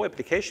 in your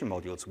application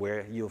modules,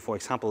 where you, for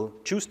example,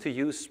 choose to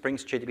use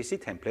Spring's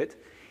JDBC template,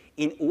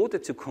 in order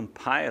to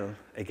compile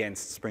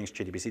against Spring's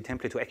JDBC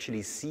template, to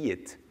actually see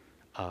it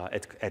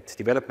at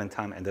development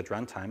time and at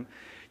runtime,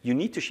 You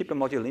need to ship a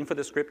module info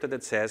descriptor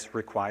that says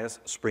requires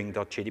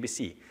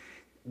spring.jdbc.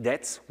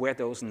 That's where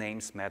those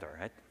names matter,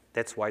 right?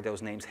 That's why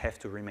those names have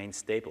to remain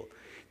stable.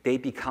 They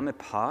become a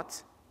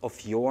part of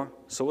your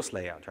source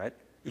layout, right?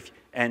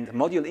 And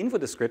module info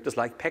descriptors,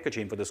 like package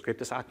info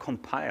descriptors, are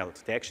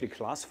compiled. They're actually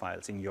class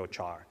files in your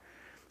jar.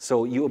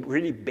 So you're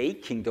really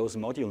baking those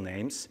module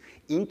names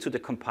into the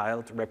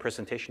compiled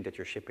representation that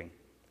you're shipping.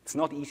 It's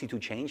not easy to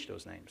change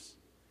those names.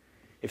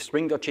 If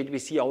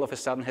spring.jdbc all of a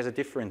sudden has a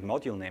different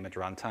module name at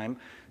runtime,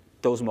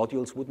 those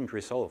modules wouldn't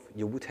resolve.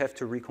 You would have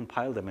to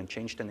recompile them and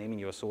change the name in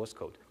your source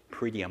code.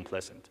 Pretty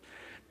unpleasant.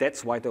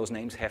 That's why those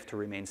names have to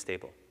remain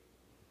stable,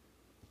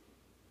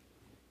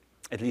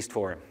 at least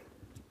for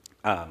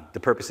the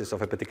purposes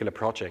of a particular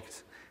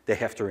project. They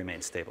have to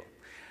remain stable.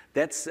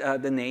 That's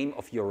the name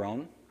of your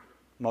own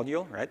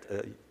module, right?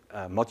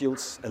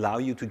 Modules allow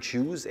you to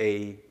choose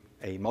a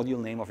module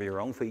name of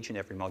your own for each and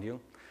every module.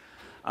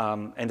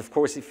 And of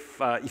course,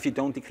 if you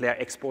don't declare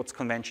exports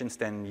conventions,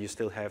 then you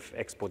still have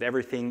export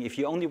everything. If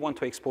you only want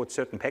to export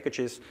certain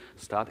packages,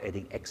 start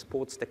adding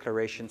exports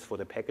declarations for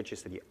the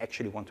packages that you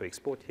actually want to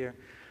export here.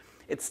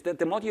 It's the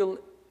module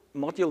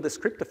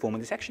descriptor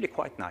format is actually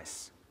quite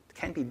nice. It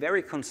can be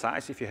very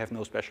concise if you have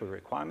no special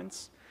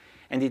requirements.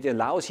 And it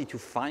allows you to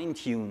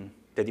fine-tune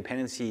the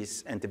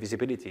dependencies and the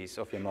visibilities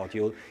of your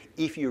module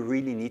if you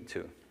really need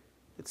to.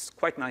 It's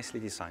quite nicely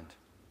designed.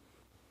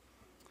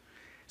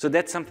 So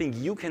that's something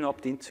you can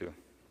opt into.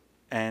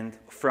 And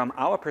from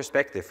our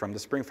perspective, from the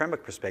Spring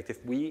Framework perspective,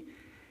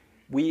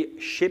 we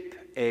ship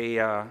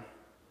a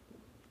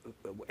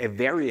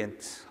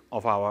variant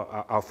of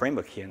our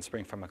framework here in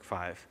Spring Framework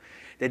 5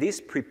 that is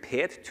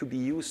prepared to be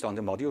used on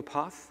the module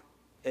path,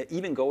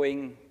 even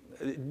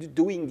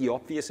doing the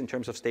obvious in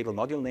terms of stable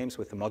module names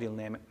with the module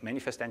name,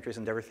 manifest entries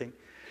and everything,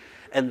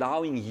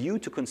 allowing you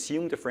to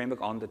consume the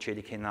framework on the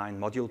JDK 9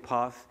 module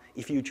path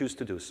if you choose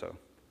to do so.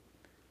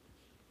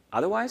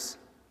 Otherwise,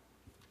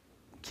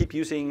 keep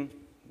using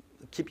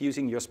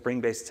your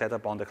Spring-based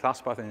setup on the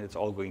class path, and it's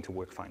all going to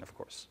work fine, of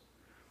course.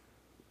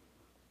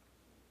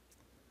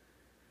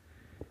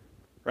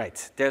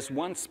 Right, there's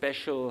one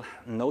special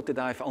note that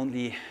I've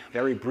only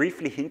very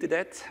briefly hinted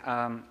at.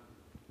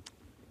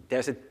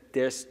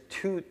 There's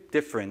two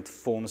different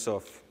forms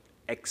of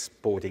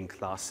exporting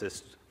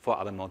classes for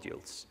other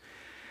modules.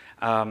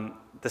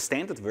 The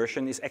standard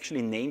version is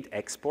actually named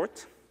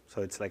export,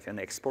 so it's like an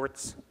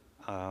exports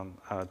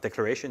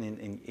declaration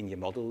in your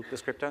module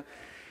descriptor.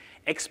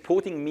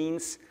 Exporting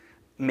means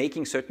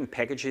making certain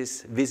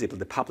packages visible,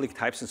 the public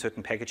types in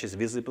certain packages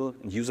visible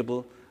and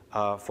usable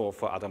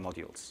for other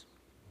modules.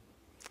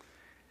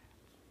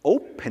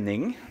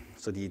 Opening,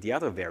 so the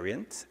other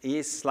variant,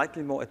 is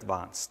slightly more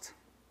advanced.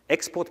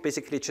 Export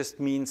basically just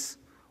means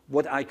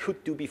what I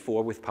could do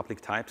before with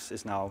public types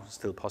is now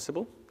still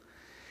possible.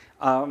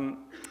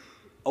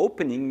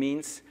 Opening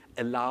means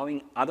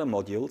allowing other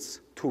modules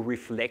to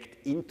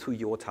reflect into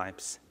your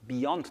types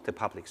beyond the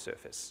public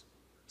surface.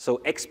 So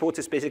export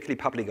is basically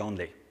public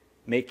only.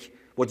 Make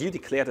what you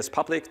declared as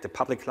public, the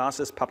public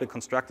classes, public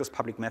constructors,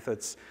 public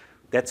methods,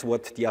 that's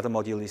what the other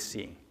module is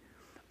seeing.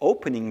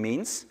 Opening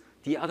means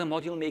the other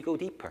module may go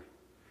deeper.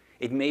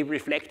 It may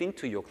reflect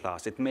into your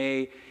class. It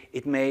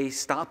may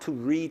start to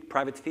read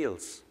private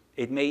fields.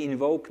 It may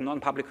invoke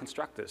non-public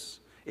constructors.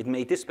 It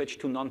may dispatch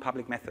to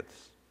non-public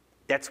methods.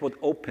 That's what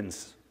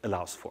opens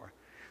allows for.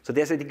 So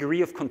there's a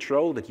degree of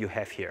control that you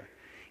have here.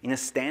 In a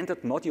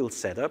standard module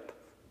setup,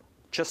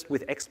 just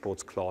with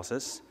exports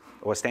clauses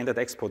or standard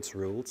exports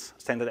rules,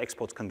 standard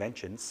exports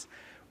conventions,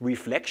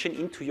 reflection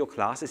into your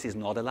classes is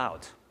not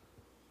allowed.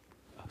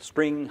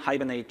 Spring,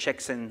 Hibernate,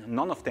 Checksum,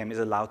 none of them is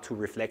allowed to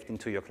reflect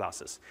into your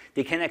classes.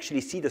 They can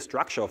actually see the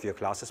structure of your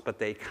classes, but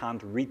they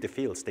can't read the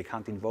fields. They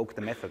can't invoke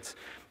the methods.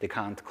 They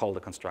can't call the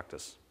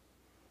constructors.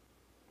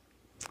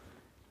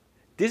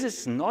 This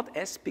is not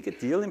as big a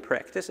deal in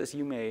practice as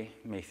you may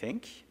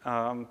think,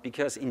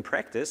 because in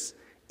practice,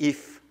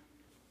 if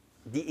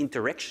the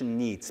interaction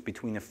needs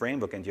between a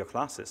framework and your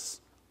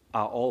classes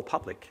are all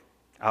public,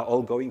 are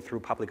all going through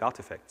public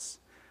artifacts,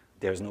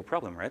 there's no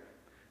problem, right?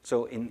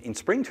 So in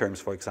Spring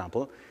terms, for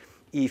example,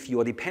 if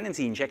your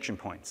dependency injection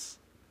points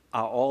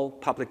are all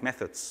public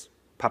methods,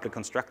 public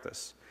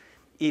constructors,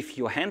 if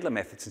your handler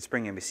methods in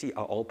Spring MVC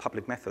are all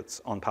public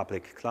methods on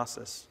public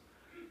classes,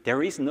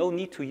 there is no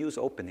need to use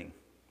opening,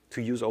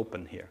 to use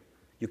open here.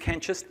 You can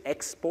just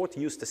export,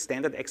 use the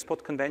standard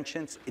export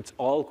conventions. It's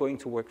all going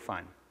to work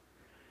fine.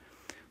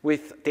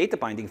 With data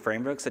binding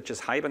frameworks such as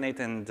Hibernate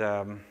and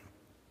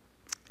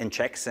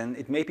Checksum,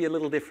 it may be a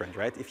little different,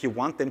 right? If you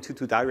want them to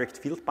do direct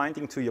field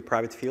binding to your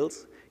private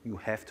fields, you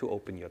have to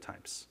open your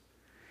types.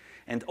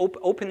 And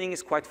opening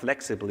is quite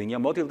flexible. In your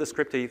module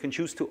descriptor, you can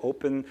choose to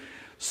open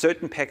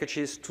certain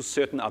packages to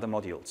certain other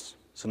modules.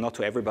 So not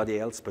to everybody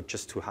else, but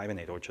just to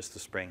Hibernate or just to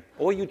Spring.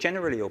 Or you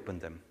generally open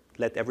them.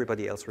 Let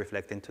everybody else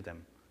reflect into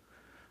them.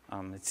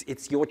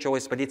 It's your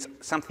choice, but it's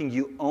something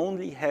you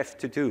only have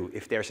to do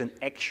if there's an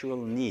actual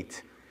need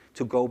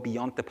to go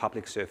beyond the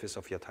public surface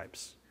of your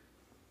types.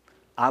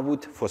 I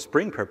would, for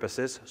Spring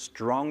purposes,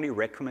 strongly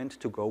recommend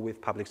to go with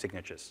public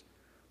signatures.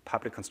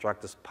 public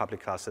constructors,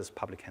 public classes,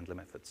 public handler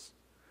methods.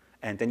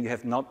 And then you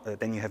have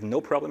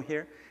no problem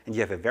here, and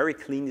you have a very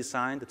clean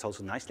design that's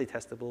also nicely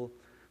testable.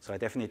 So I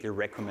definitely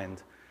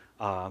recommend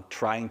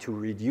trying to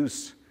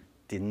reduce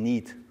the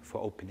need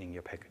for opening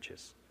your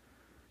packages.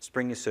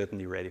 Spring is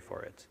certainly ready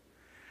for it.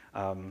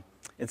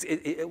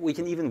 We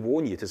can even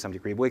warn you to some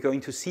degree. We're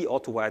going to see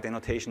auto-wired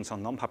annotations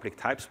on non-public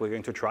types. We're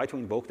going to try to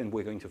invoke them.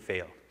 We're going to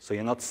fail. So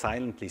you're not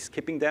silently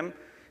skipping them.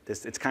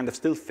 It's kind of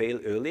still fail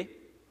early.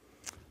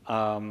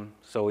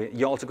 So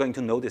you're also going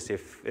to notice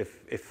if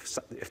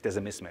there's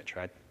a mismatch,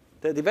 right?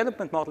 The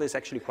development model is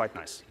actually quite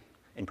nice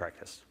in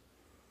practice.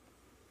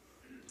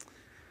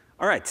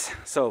 All right,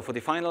 so for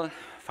the final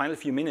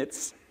few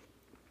minutes,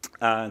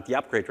 the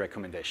upgrade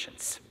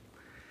recommendations.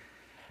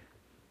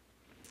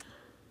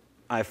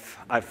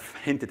 I've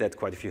hinted at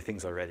quite a few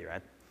things already,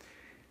 right?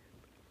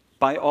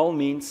 By all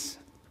means,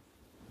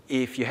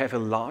 if you have a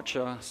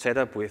larger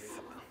setup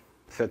with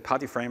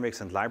third-party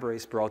frameworks and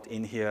libraries brought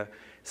in here,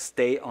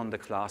 stay on the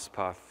class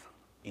path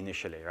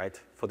initially,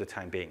 right, for the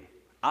time being.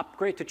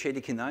 Upgrade to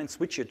JDK 9,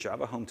 switch your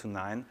Java home to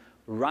 9,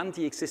 run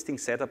the existing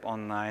setup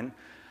on 9,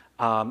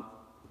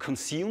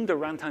 consume the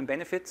runtime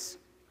benefits,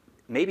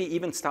 maybe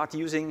even start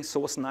using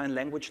source 9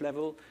 language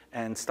level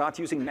and start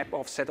using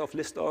map-off, set-off,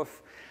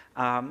 list-off.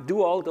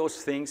 Do all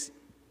those things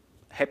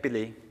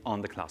happily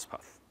on the class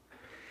path.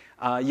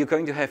 You're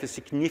going to have a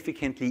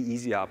significantly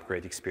easier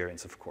upgrade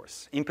experience, of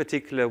course, in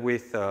particular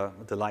with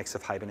the likes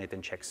of Hibernate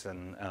and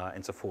Jackson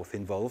and so forth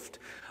involved,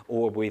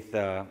 or with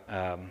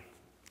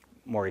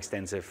more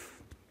extensive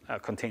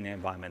container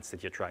environments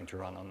that you're trying to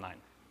run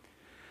online.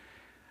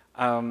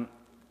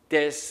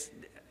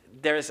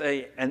 There's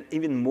an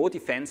even more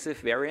defensive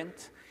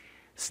variant,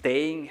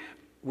 staying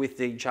with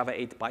the Java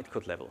 8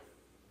 bytecode level.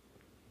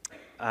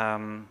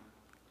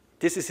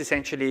 This is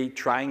essentially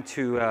trying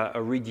to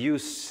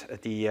reduce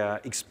the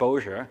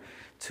exposure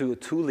to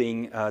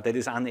tooling that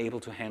is unable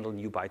to handle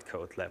new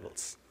bytecode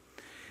levels.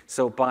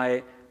 So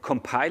by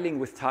compiling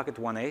with target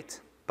 1.8,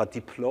 but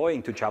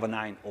deploying to Java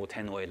 9 or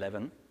 10 or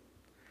 11,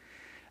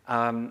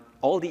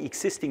 all the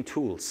existing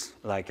tools,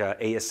 like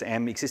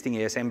ASM, existing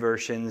ASM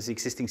versions,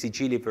 existing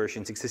CGLib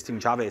versions, existing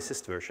Java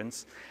Assist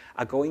versions,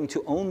 are going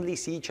to only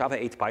see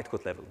Java 8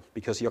 bytecode level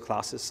because your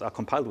classes are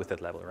compiled with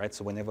that level, right?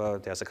 So whenever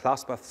there's a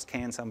class path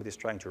scan, somebody's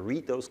trying to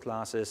read those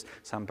classes,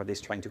 somebody's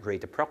trying to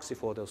create a proxy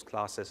for those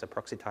classes, a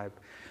proxy type,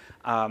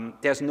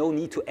 there's no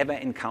need to ever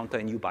encounter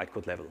a new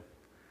bytecode level.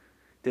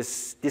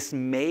 This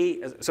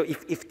may, so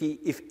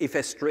if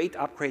a straight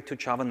upgrade to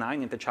Java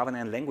 9 and the Java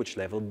 9 language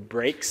level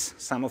breaks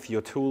some of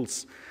your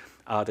tools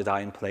that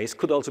are in place,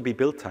 could also be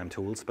build time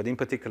tools, but in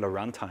particular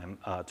runtime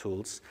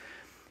tools,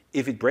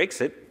 if it breaks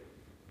it,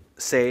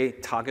 say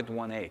target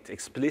 1.8,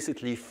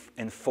 explicitly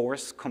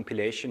enforce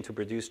compilation to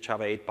produce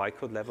Java 8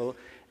 bytecode level,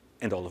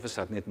 and all of a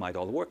sudden it might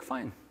all work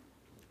fine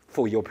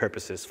for your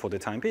purposes for the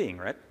time being,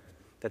 right?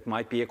 That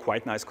might be a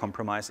quite nice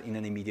compromise in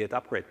an immediate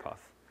upgrade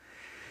path.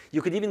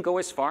 You could even go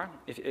as far,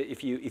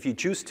 if you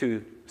choose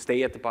to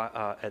stay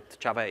at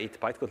Java 8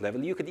 bytecode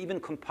level, you could even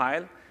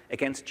compile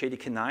against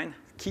JDK 9,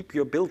 keep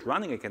your build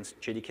running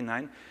against JDK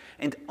 9,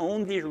 and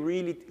only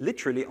really,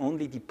 literally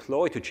only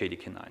deploy to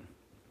JDK 9.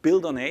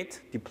 Build on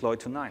 8, deploy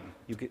to 9.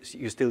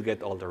 You still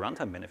get all the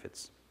runtime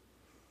benefits.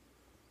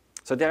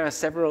 So there are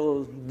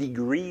several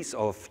degrees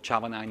of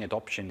Java 9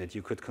 adoption that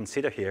you could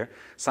consider here.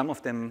 Some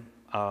of them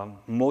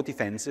more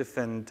defensive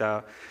and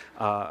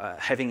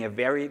having a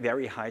very,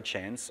 very high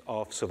chance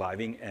of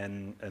surviving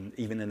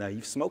even a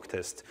naive smoke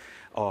test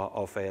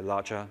of a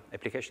larger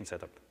application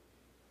setup.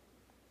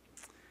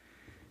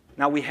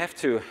 Now we have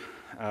to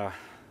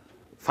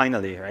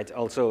finally, right,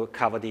 also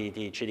cover the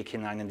JDK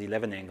 9 and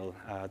 11 angle.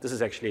 This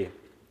is actually,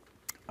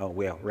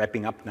 we're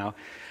wrapping up now.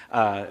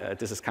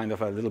 This is kind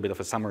of a little bit of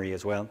a summary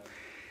as well.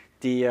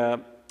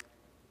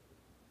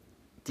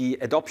 The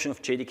adoption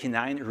of JDK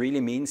 9 really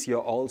means you're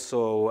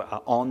also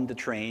on the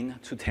train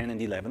to 10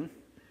 and 11.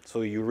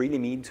 So you really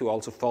need to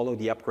also follow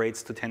the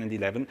upgrades to 10 and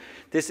 11.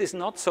 This is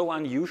not so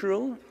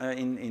unusual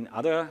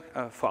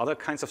for other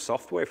kinds of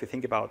software. If you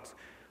think about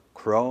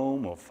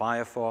Chrome or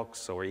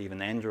Firefox or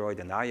even Android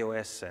and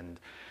iOS. And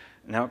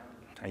now,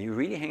 are you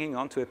really hanging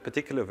on to a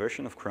particular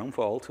version of Chrome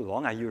for all too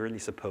long? Are you really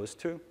supposed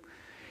to?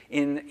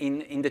 In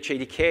the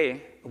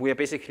JDK, we are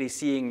basically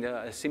seeing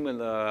a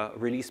similar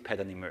release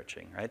pattern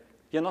emerging, right?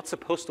 You're not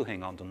supposed to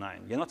hang on to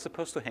 9. You're not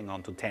supposed to hang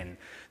on to 10.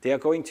 They are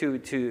going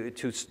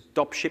to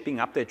stop shipping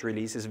update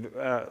releases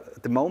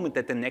the moment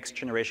that the next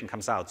generation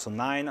comes out. So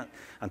 9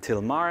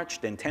 until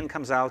March, then 10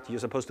 comes out. You're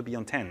supposed to be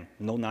on 10.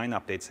 No 9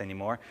 updates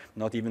anymore,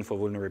 not even for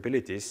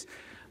vulnerabilities.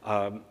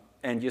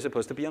 And you're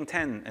supposed to be on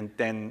 10. And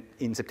then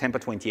in September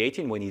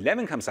 2018, when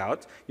 11 comes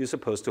out, you're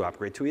supposed to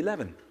upgrade to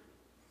 11.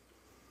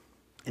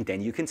 And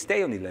then you can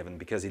stay on 11,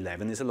 because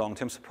 11 is a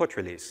long-term support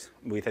release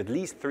with at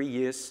least 3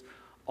 years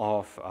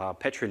of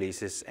patch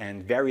releases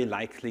and very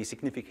likely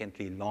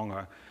significantly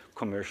longer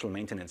commercial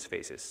maintenance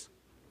phases.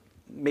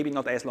 Maybe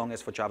not as long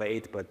as for Java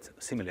 8, but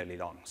similarly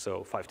long,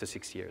 so 5 to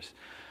 6 years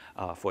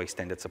for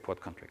extended support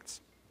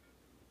contracts.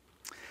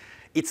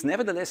 It's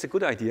nevertheless a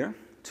good idea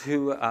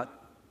to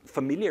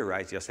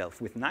familiarize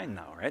yourself with 9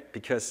 now, right?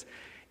 Because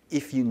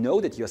if you know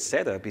that your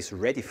setup is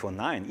ready for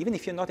 9, even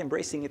if you're not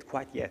embracing it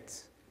quite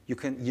yet,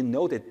 you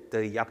know that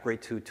the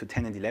upgrade to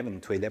 10 and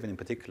 11, to 11 in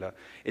particular,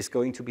 is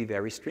going to be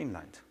very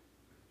streamlined.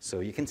 So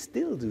you can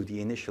still do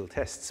the initial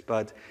tests,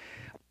 but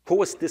of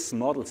course this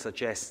model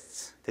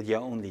suggests that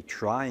you're only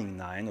trying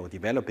 9 or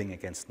developing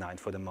against 9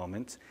 for the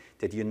moment,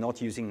 that you're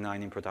not using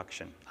 9 in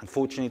production.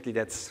 Unfortunately,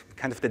 that's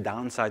kind of the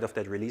downside of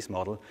that release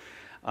model.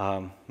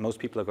 Most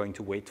people are going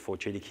to wait for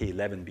JDK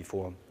 11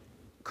 before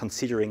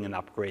considering an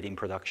upgrade in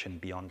production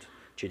beyond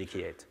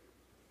JDK 8.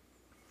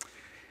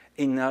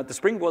 In the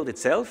Spring world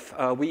itself,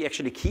 we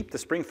actually keep the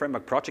Spring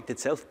Framework project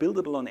itself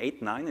buildable on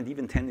 8, 9, and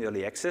even 10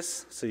 early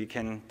access. So you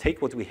can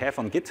take what we have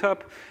on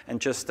GitHub and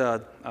just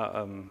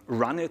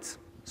run it,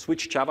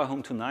 switch Java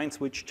Home to 9,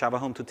 switch Java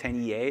Home to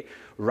 10 EA,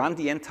 run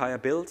the entire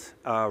build,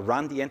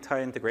 run the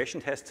entire integration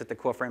tests at the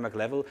core framework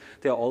level.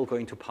 They're all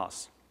going to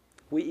pass.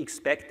 We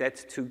expect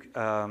that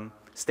to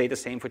stay the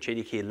same for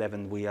JDK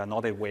 11. We are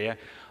not aware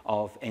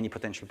of any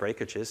potential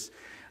breakages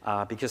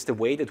because the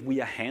way that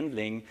we are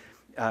handling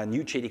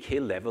new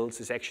JDK levels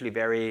is actually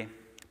very,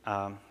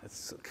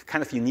 it's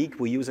kind of unique.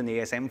 We use an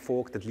ASM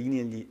fork that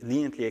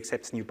leniently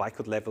accepts new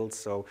bytecode levels,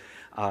 so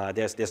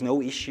there's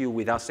no issue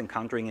with us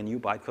encountering a new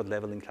bytecode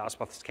level in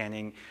classpath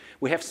scanning.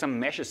 We have some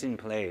measures in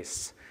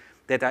place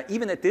that are,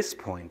 even at this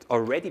point,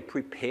 already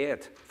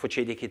prepared for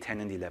JDK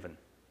 10 and 11.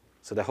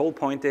 So the whole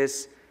point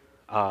is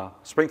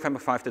Spring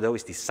Framework 5.0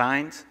 is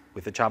designed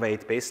with the Java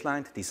 8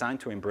 baseline, designed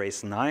to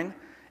embrace 9.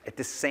 At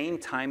the same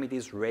time, it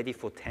is ready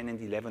for 10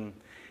 and 11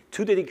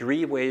 to the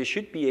degree where you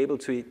should be able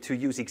to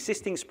use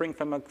existing Spring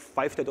Framework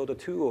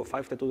 5.0.2 or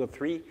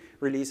 5.0.3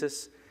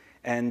 releases,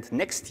 and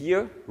next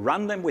year,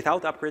 run them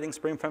without upgrading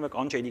Spring Framework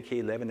on JDK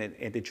 11,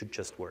 and it should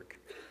just work.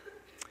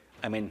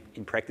 I mean,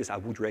 in practice, I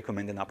would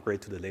recommend an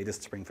upgrade to the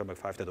latest Spring Framework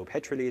 5.0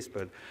 patch release,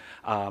 but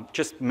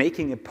just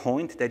making a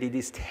point that it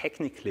is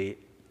technically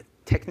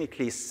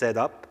set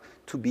up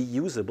to be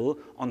usable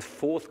on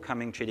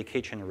forthcoming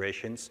JDK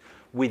generations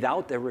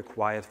without a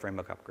required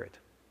framework upgrade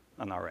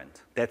on our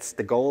end. That's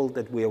the goal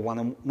that we want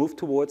to move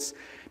towards,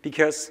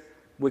 because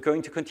we're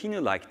going to continue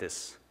like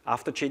this.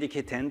 After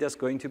JDK 10, there's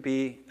going to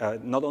be,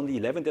 not only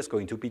 11, there's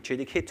going to be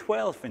JDK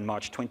 12 in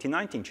March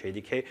 2019,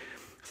 JDK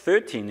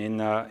 13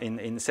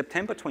 in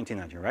September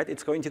 2019, right?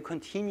 It's going to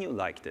continue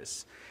like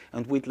this.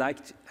 And we'd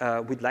like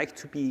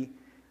to be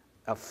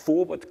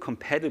forward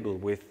compatible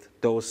with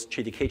those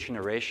JDK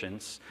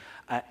generations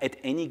at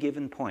any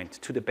given point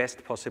to the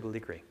best possible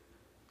degree.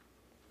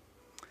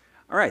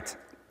 All right.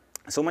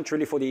 So much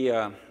really for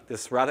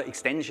this rather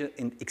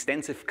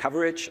extensive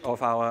coverage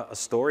of our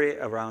story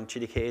around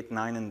JDK 8,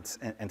 9,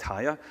 and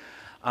higher.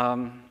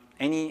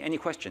 Any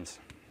questions?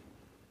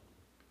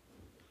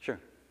 Sure.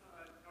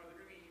 Are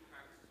there any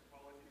practices,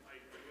 policies,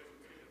 like I guess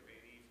we take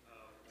advantage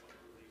of one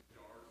of these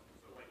jars?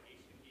 So like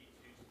HTTP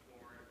 2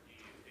 support and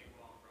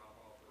table on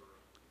drop off for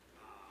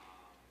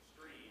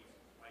streams,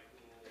 like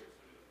will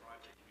some of the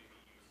projects maybe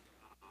use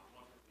one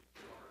of these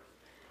jars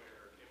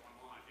where if I'm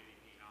on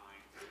JDK 9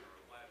 or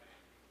 11,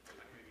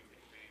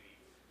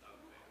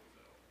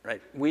 right.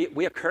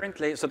 We are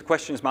currently, so the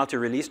question is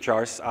multi-release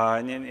jars.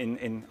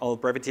 In all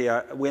brevity,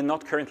 we're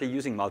not currently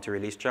using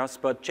multi-release jars,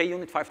 but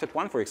JUnit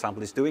 5.1, for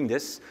example, is doing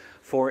this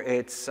for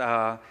its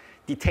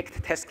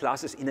detect test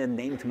classes in a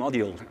named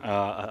module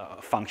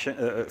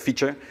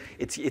feature.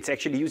 It's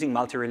actually using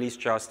multi-release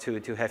jars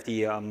to have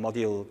the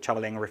module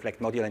Java-Lang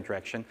reflect module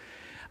interaction.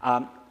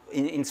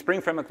 In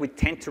Spring Framework, we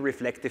tend to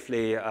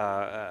reflectively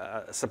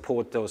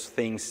support those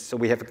things. So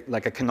we have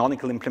like a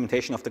canonical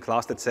implementation of the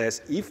class that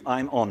says, if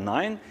I'm on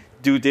 9,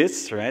 do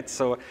this, right?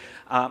 So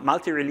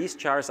multi-release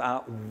jars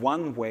are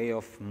one way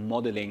of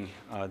modeling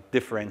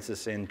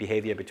differences in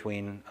behavior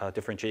between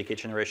different JDK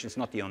generations,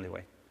 not the only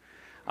way.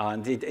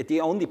 The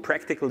only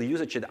practical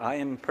usage that I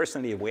am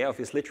personally aware of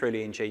is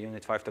literally in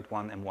JUnit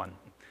 5.1 M1,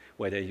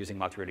 where they're using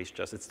multi-release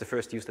jars. It's the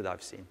first use that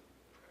I've seen.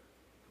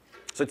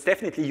 So it's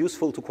definitely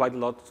useful to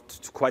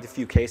quite a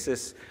few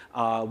cases.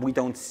 We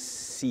don't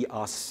see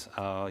us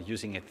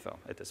using it though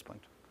at this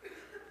point.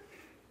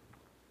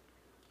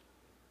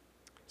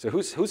 So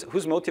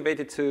who's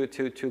motivated to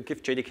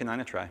give JDK 9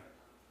 a try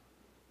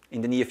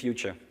in the near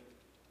future?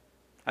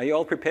 Are you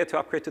all prepared to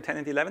upgrade to 10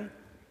 and 11?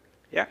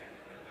 Yeah?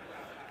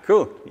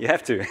 Cool, you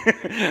have to.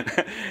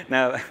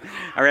 Now,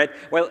 all right.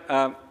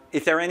 Well,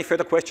 if there are any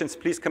further questions,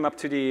 please come up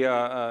to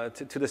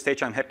the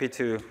stage. I'm happy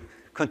to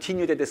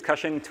continue the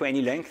discussion to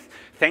any length.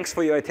 Thanks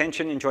for your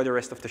attention. Enjoy the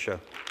rest of the show.